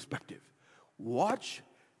His perspective. Watch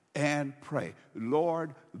and pray.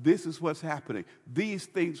 Lord, this is what's happening. These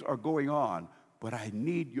things are going on, but I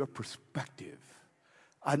need your perspective.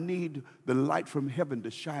 I need the light from heaven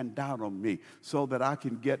to shine down on me so that I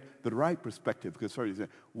can get the right perspective concerning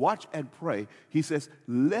it. Watch and pray. He says,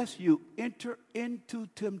 lest you enter into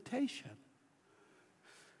temptation.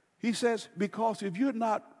 He says, because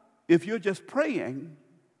if you're just praying,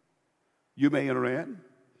 you may enter in.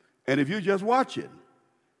 And if you're just watching,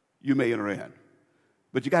 you may enter in.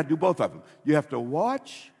 But you got to do both of them. You have to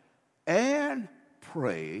watch and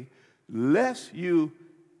pray lest you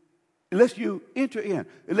enter in,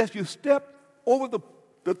 unless you step over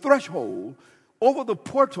the threshold, over the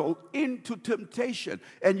portal into temptation,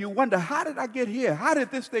 and you wonder, how did I get here? How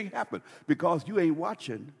did this thing happen? Because you ain't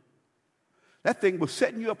watching. That thing was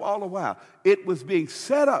setting you up all the while. It was being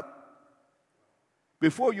set up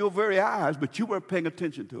before your very eyes, but you weren't paying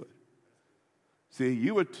attention to it. See,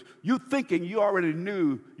 you thinking you already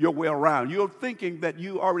knew your way around. You're thinking that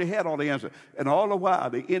you already had all the answers. And all the while,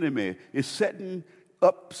 the enemy is setting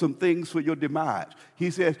up some things for your demise.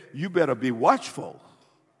 He says, you better be watchful.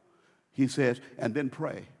 He says, and then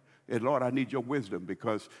pray. And Lord, I need your wisdom,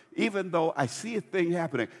 because even though I see a thing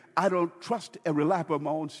happening, I don't trust and rely upon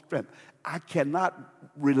my own strength. I cannot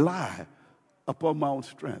rely upon my own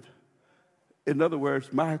strength. In other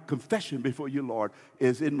words, my confession before you, Lord,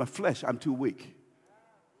 is in my flesh. I'm too weak.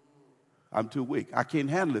 I can't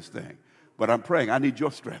handle this thing. But I'm praying. I need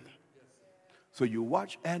your strength. So you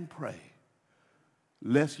watch and pray,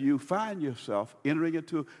 lest you find yourself entering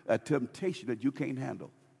into a temptation that you can't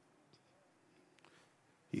handle.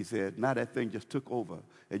 He said, now that thing just took over,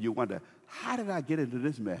 and you wonder, how did I get into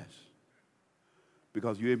this mess?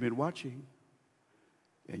 Because you ain't been watching,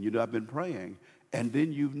 and you've not been praying, and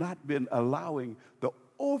then you've not been allowing the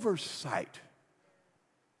oversight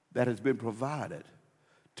that has been provided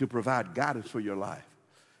to provide guidance for your life.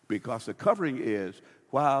 Because the covering is,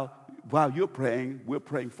 while you're praying, we're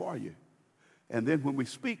praying for you. And then when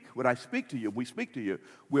I speak to you,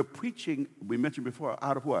 we're preaching, we mentioned before,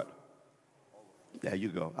 out of what? There you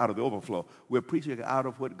go, out of the overflow. We're preaching out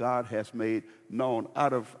of what God has made known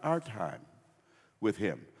out of our time with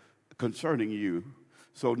Him concerning you,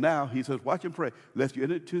 So now he says, watch and pray, lest you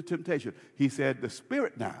enter into temptation. He said, the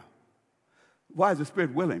spirit now. Why is the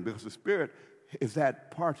spirit willing? Because the spirit is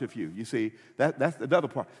that part of you. You see, that's another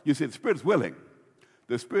part. You see, the spirit is willing.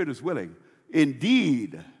 The spirit is willing.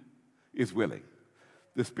 Indeed is willing.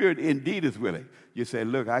 The spirit indeed is willing. You say,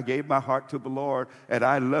 look, I gave my heart to the Lord, and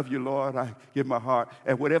I love you, Lord. I give my heart.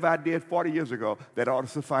 And whatever I did 40 years ago, that ought to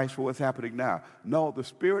suffice for what's happening now. No, the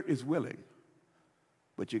spirit is willing.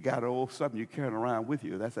 But you got something you're carrying around with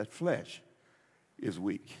you. That's that flesh is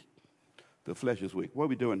weak. The flesh is weak. What are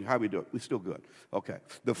we doing? How are we doing? We're still good. Okay.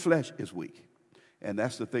 The flesh is weak. And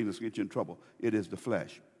that's the thing that's going to get you in trouble. It is the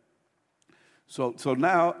flesh. So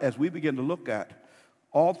now, as we begin to look at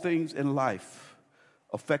all things in life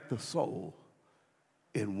affect the soul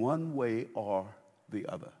in one way or the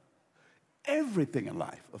other. Everything in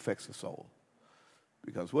life affects the soul.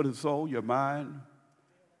 Because what is the soul? Your mind,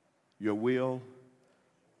 your will,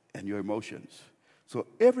 and your emotions. So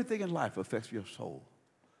everything in life affects your soul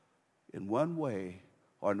in one way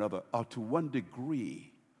or another, or to one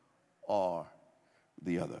degree or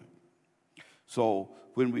the other. So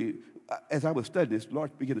as I was studying this, the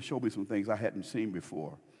Lord began to show me some things I hadn't seen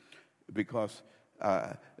before. Because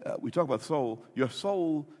we talk about soul. Your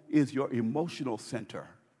soul is your emotional center.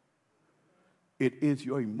 It is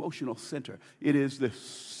your emotional center. It is the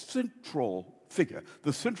central figure,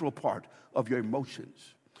 the central part of your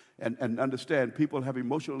emotions. And understand, people have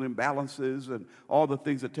emotional imbalances and all the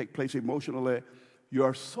things that take place emotionally.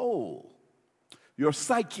 Your soul, your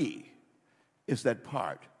psyche, is that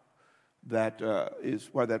part that is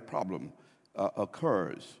where that problem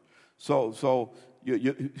occurs. So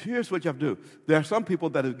here's what you have to do. There are some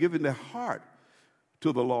people that have given their heart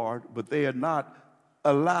to the Lord, but they are not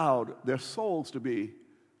allowed their souls to be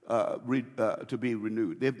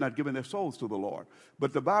renewed. They've not given their souls to the Lord.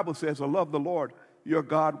 But the Bible says, "I love the Lord your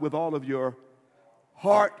God with all of your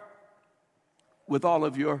heart, with all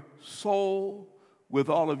of your soul, with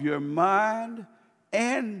all of your mind,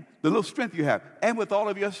 and the little strength you have, and with all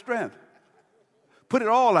of your strength." Put it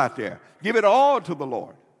all out there. Give it all to the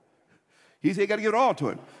Lord. He said you got to give it all to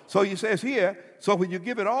him. So he says here, so when you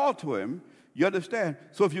give it all to him, you understand.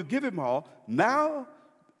 So if you give him all, now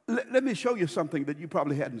let me show you something that you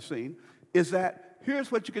probably hadn't seen, is that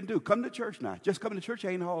here's what you can do. Come to church now. Just coming to church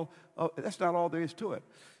ain't all, that's not all there is to it.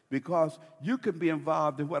 Because you can be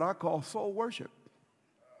involved in what I call soul worship.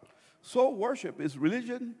 Soul worship is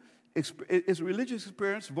religion. It's a religious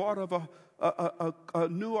experience born of a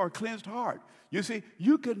new or cleansed heart. You see,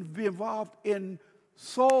 you can be involved in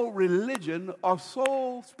soul religion or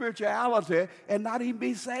soul spirituality and not even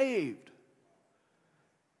be saved.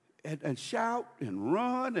 And shout and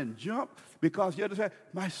run and jump because you understand,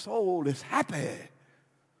 my soul is happy.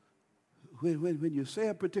 When you say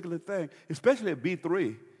a particular thing, especially at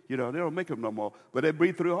B3, you know, they don't make them no more, but at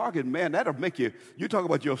B3 organ, man, that'll make you talk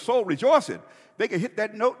about your soul rejoicing. They can hit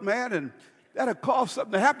that note, man, and that'll cause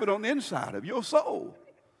something to happen on the inside of your soul.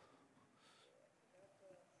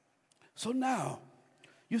 So now,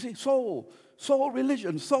 you see, soul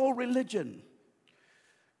religion.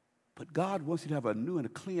 But God wants you to have a new and a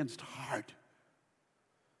cleansed heart,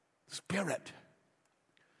 spirit.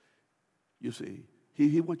 You see,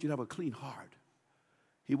 He wants you to have a clean heart.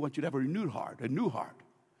 He wants you to have a renewed heart, a new heart.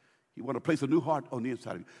 He wants to place a new heart on the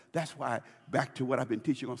inside of you. That's why, back to what I've been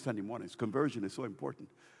teaching on Sunday mornings, conversion is so important.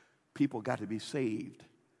 People got to be saved.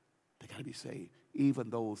 They got to be saved, even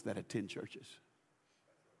those that attend churches.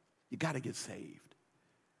 You got to get saved.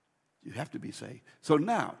 You have to be saved. So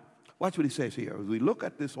now, watch what he says here. As we look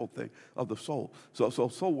at this whole thing of the soul. So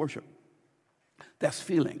soul worship, that's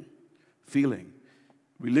feeling,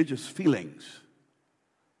 religious feelings.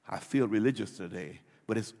 I feel religious today.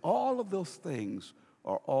 But it's all of those things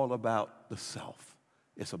are all about the self.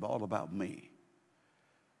 It's all about me.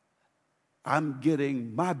 I'm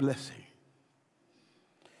getting my blessing.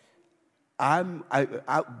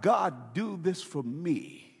 God, do this for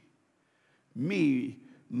me. Me,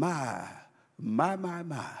 my.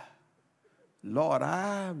 Lord,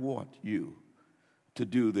 I want you to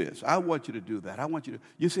do this. I want you to do that. I want you to.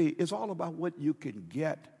 You see, it's all about what you can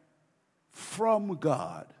get from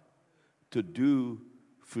God to do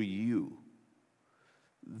for you.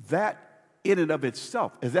 That in and of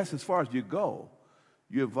itself, as that's as far as you go,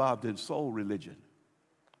 you're involved in soul religion.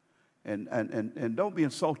 And don't be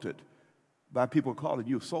insulted by people calling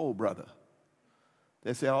you soul brother.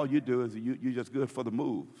 They say all you do is you're just good for the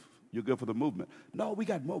move. You're good for the movement. No, we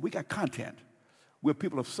got more. We got content. We're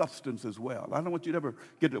people of substance as well. I don't want you to ever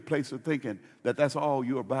get to a place of thinking that that's all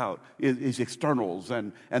you're about is externals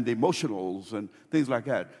and the emotionals and things like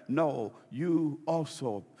that. No, you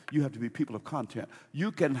also, You have to be people of content.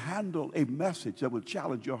 You can handle a message that will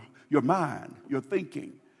challenge your mind, your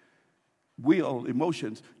thinking, will,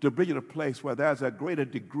 emotions, to bring you to a place where there's a greater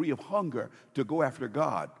degree of hunger to go after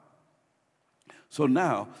God. So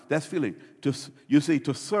now, that's feeling,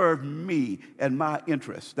 to serve me and my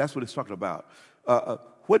interests. That's what it's talking about.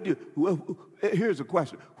 Here's a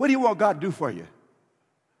question. What do you want God to do for you?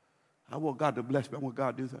 I want God to bless me. I want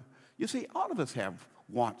God to do that. You see, all of us have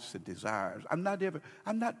wants and desires. I'm not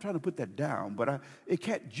trying to put that down, but it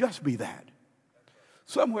can't just be that.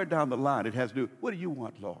 Somewhere down the line, it has to do, what do you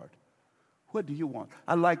want, Lord? What do you want?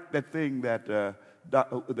 I like that thing that it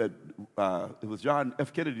was John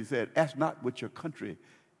F. Kennedy said, ask not what your country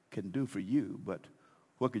can do for you, but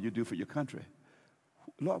what can you do for your country?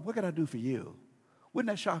 Lord, what can I do for you?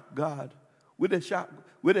 Wouldn't that shock God? Wouldn't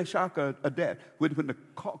that shock a dad? When the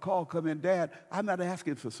call come in, Dad, I'm not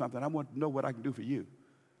asking for something. I want to know what I can do for you.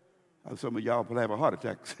 Some of y'all will have a heart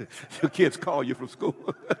attack. Your kids call you from school.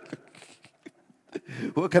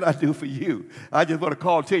 What can I do for you? I just want to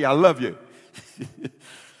call and tell you I love you.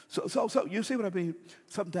 So you see what I mean?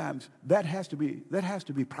 Sometimes that has to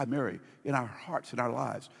be primary in our hearts and our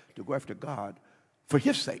lives, to go after God for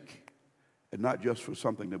His sake and not just for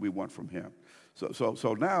something that we want from Him.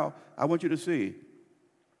 So now I want you to see.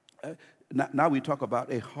 Now we talk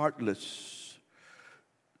about a heartless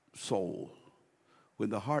soul.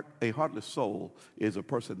 When a heartless soul is a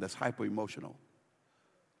person that's hyper emotional.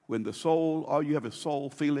 When the soul, all you have is soul,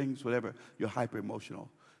 feelings, whatever, you're hyper emotional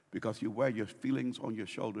because you wear your feelings on your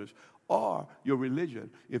shoulders, or your religion.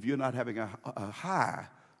 If you're not having a high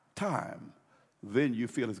time, then you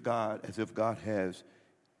feel as if God has,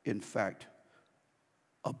 in fact,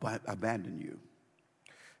 abandoned you.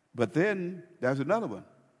 But then there's another one.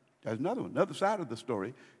 Another side of the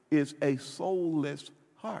story is a soulless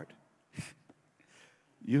heart.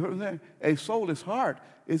 You heard that? A soulless heart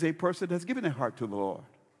is a person that's given their heart to the Lord,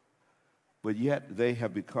 but yet they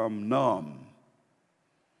have become numb,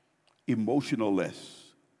 emotionless,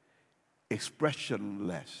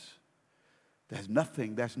 expressionless. There's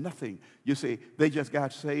nothing. You see, they just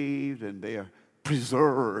got saved and they are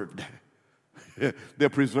preserved. They're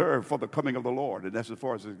preserved for the coming of the Lord, and that's as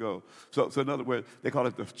far as it goes. So in other words, they call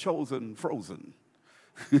it the chosen frozen.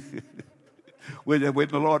 When they're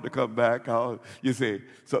waiting the Lord to come back, you see.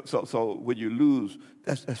 So when you lose,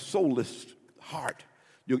 that's a soulless heart.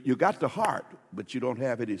 You got the heart, but you don't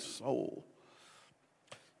have any soul.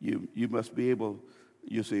 You must be able,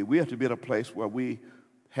 you see, we have to be in a place where we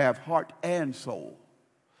have heart and soul.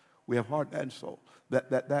 We have heart and soul.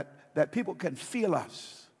 That people can feel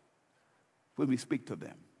us when we speak to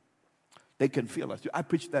them. They can feel us. I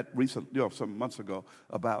preached that some months ago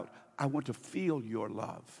about, I want to feel your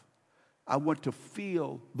love. I want to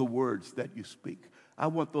feel the words that you speak. I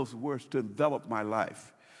want those words to envelop my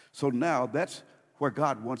life. So now that's where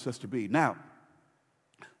God wants us to be. Now,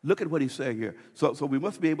 look at what he's saying here. So we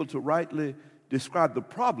must be able to rightly describe the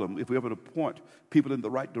problem if we're able to point people in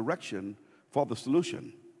the right direction for the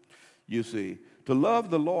solution. You see, to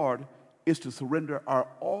love the Lord is to surrender our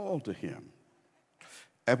all to Him.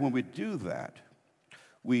 And when we do that,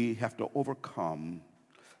 we have to overcome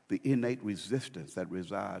the innate resistance that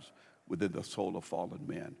resides within the soul of fallen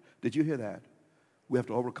men. Did you hear that? We have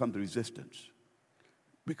to overcome the resistance.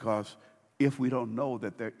 Because if we don't know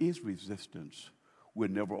that there is resistance, we'll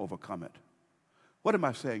never overcome it. What am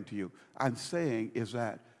I saying to you? I'm saying is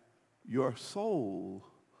that your soul,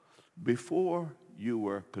 before you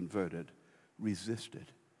were converted,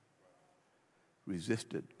 resisted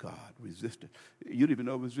God, resisted. You didn't even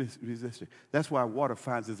know it was resisting. That's why water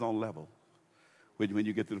finds its own level. When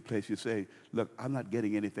you get to the place you say, look, I'm not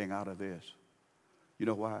getting anything out of this. You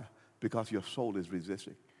know why? Because your soul is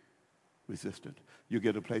resistant. You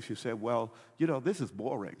get to a place you say, well, this is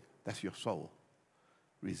boring. That's your soul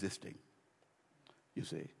resisting. You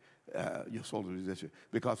see, your soul is resisting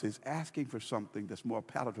because it's asking for something that's more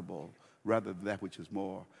palatable rather than that which is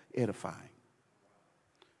more edifying.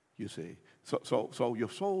 You see, so your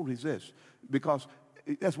soul resists because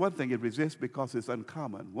that's one thing. It resists because it's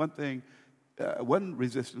uncommon. One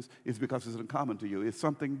resistance is because it's uncommon to you. It's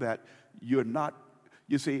something that you're not.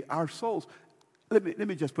 You see, our souls. Let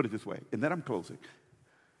me just put it this way, and then I'm closing.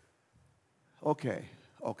 Okay.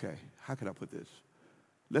 How can I put this?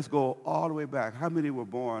 Let's go all the way back. How many were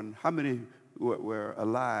born? How many were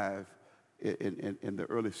alive in the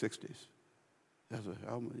early 60s?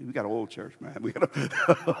 We got an old church, man. We got an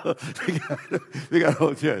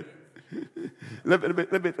old church.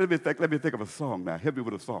 Let me think of a song now. Help me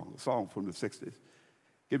with a song from the 60s.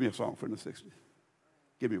 Give me a song from the 60s.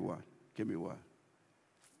 Give me one.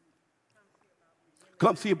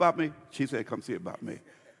 Come see about me. She said, come see about me.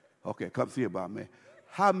 Okay, come see about me.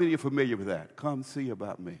 How many are familiar with that? Come see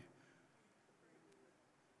about me.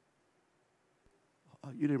 Oh,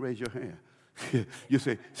 you didn't raise your hand. You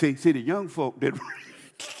say, see, the young folk didn't.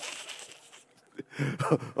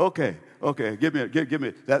 Okay. Give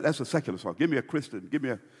me. That's a secular song. Give me a Christian. Give me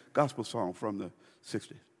a gospel song from the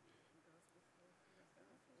 60s.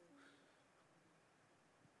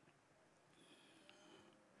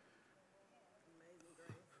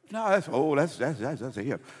 No, that's a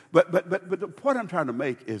hymn. But the point I'm trying to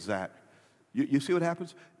make is that you see what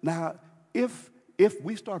happens now. If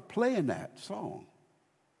we start playing that song,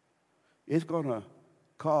 it's going to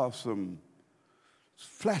cause some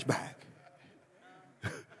flashback,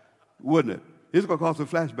 wouldn't it? It's going to cause some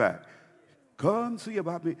flashback. Come see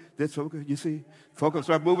about me. That's so good. You see, folks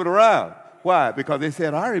start moving around. Why? Because they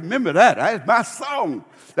said, I remember that. That's my song.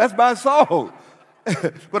 That's my song.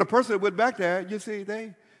 But a person that went back there, you see,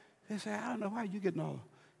 they say, I don't know why you're getting all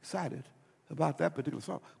excited about that particular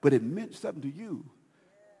song. But it meant something to you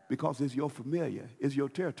because it's your familiar. It's your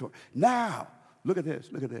territory. Now, look at this.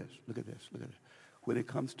 When it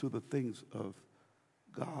comes to the things of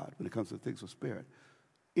God, when it comes to the things of spirit,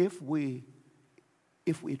 if we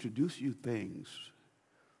introduce you things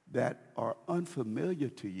that are unfamiliar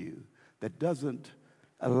to you, that doesn't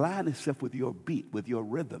align itself with your beat, with your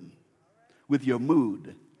rhythm, with your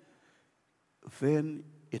mood, then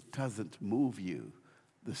it doesn't move you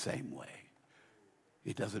the same way.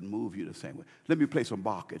 It doesn't move you the same way. Let me play some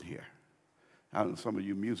Bach in here. I don't know, some of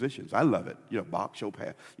you musicians, I love it. You know, Bach,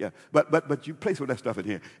 Chopin, yeah. But you play some of that stuff in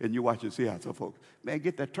here, and you watch and see how some folks, man,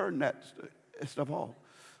 turn that stuff off.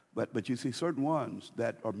 But you see, certain ones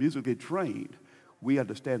that are musically trained, we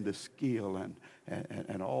understand the skill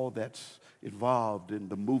and all that's involved in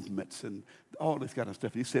the movements and all this kind of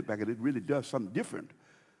stuff. You sit back and it really does something different.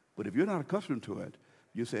 But if you're not accustomed to it,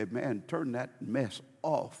 you say, man, turn that mess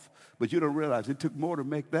off. But you don't realize it took more to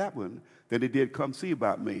make that one than it did Come See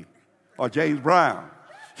About Me or James Brown.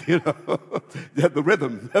 You know, the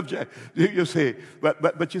rhythm of James, you see.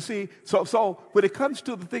 But you see, so when it comes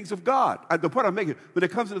to the things of God, the point I'm making, when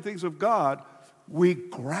it comes to the things of God, we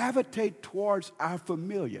gravitate towards our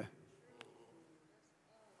familiar.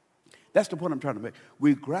 That's the point I'm trying to make.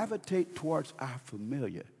 We gravitate towards our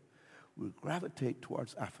familiar. We gravitate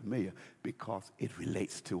towards our familiar because it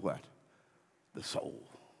relates to what? The soul.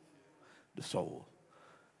 The soul.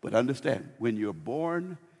 But understand, when you're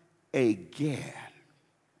born again,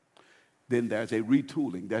 then there's a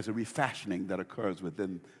retooling, there's a refashioning that occurs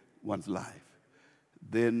within one's life.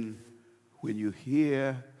 Then when you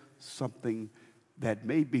hear something that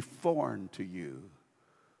may be foreign to you,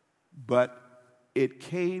 but it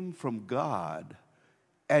came from God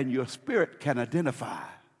and your spirit can identify,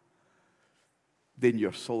 then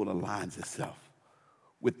your soul aligns itself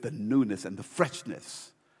with the newness and the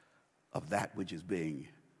freshness of that which is being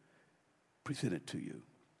presented to you.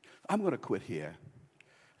 I'm going to quit here.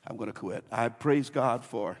 I'm going to quit. I praise God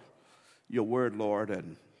for your word, Lord,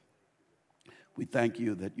 and we thank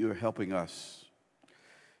you that you're helping us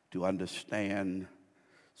to understand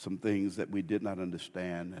some things that we did not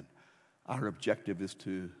understand. And our objective is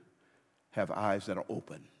to have eyes that are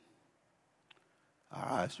open, our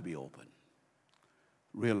eyes to be open.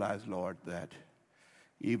 Realize, Lord, that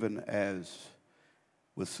even as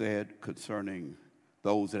was said concerning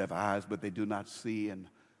those that have eyes but they do not see, and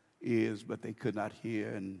ears but they could not hear,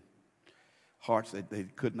 and hearts that they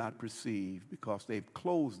could not perceive because they've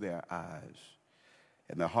closed their eyes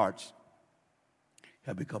and their hearts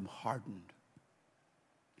have become hardened.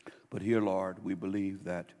 But here, Lord, we believe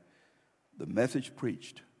that the message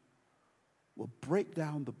preached will break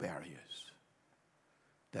down the barriers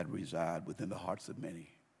that reside within the hearts of many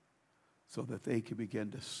so that they can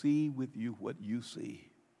begin to see with you what you see,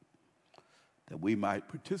 that we might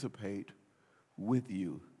participate with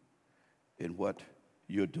you in what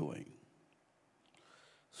you're doing.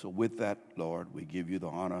 So with that, Lord, we give you the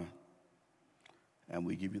honor and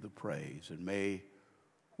we give you the praise. And may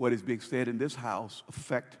what is being said in this house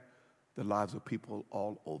affect the lives of people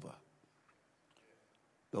all over.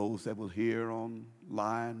 Those that will hear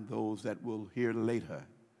online, those that will hear later.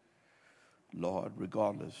 Lord,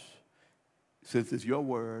 regardless, since it's your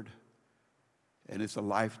word and it's a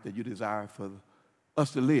life that you desire for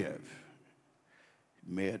us to live,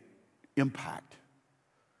 may it impact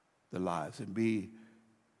the lives and be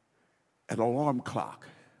an alarm clock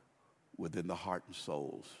within the heart and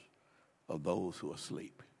souls of those who are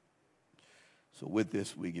asleep. So with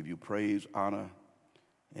this, we give you praise, honor,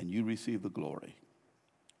 and you receive the glory.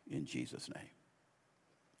 In Jesus'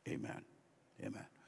 name, amen. Amen.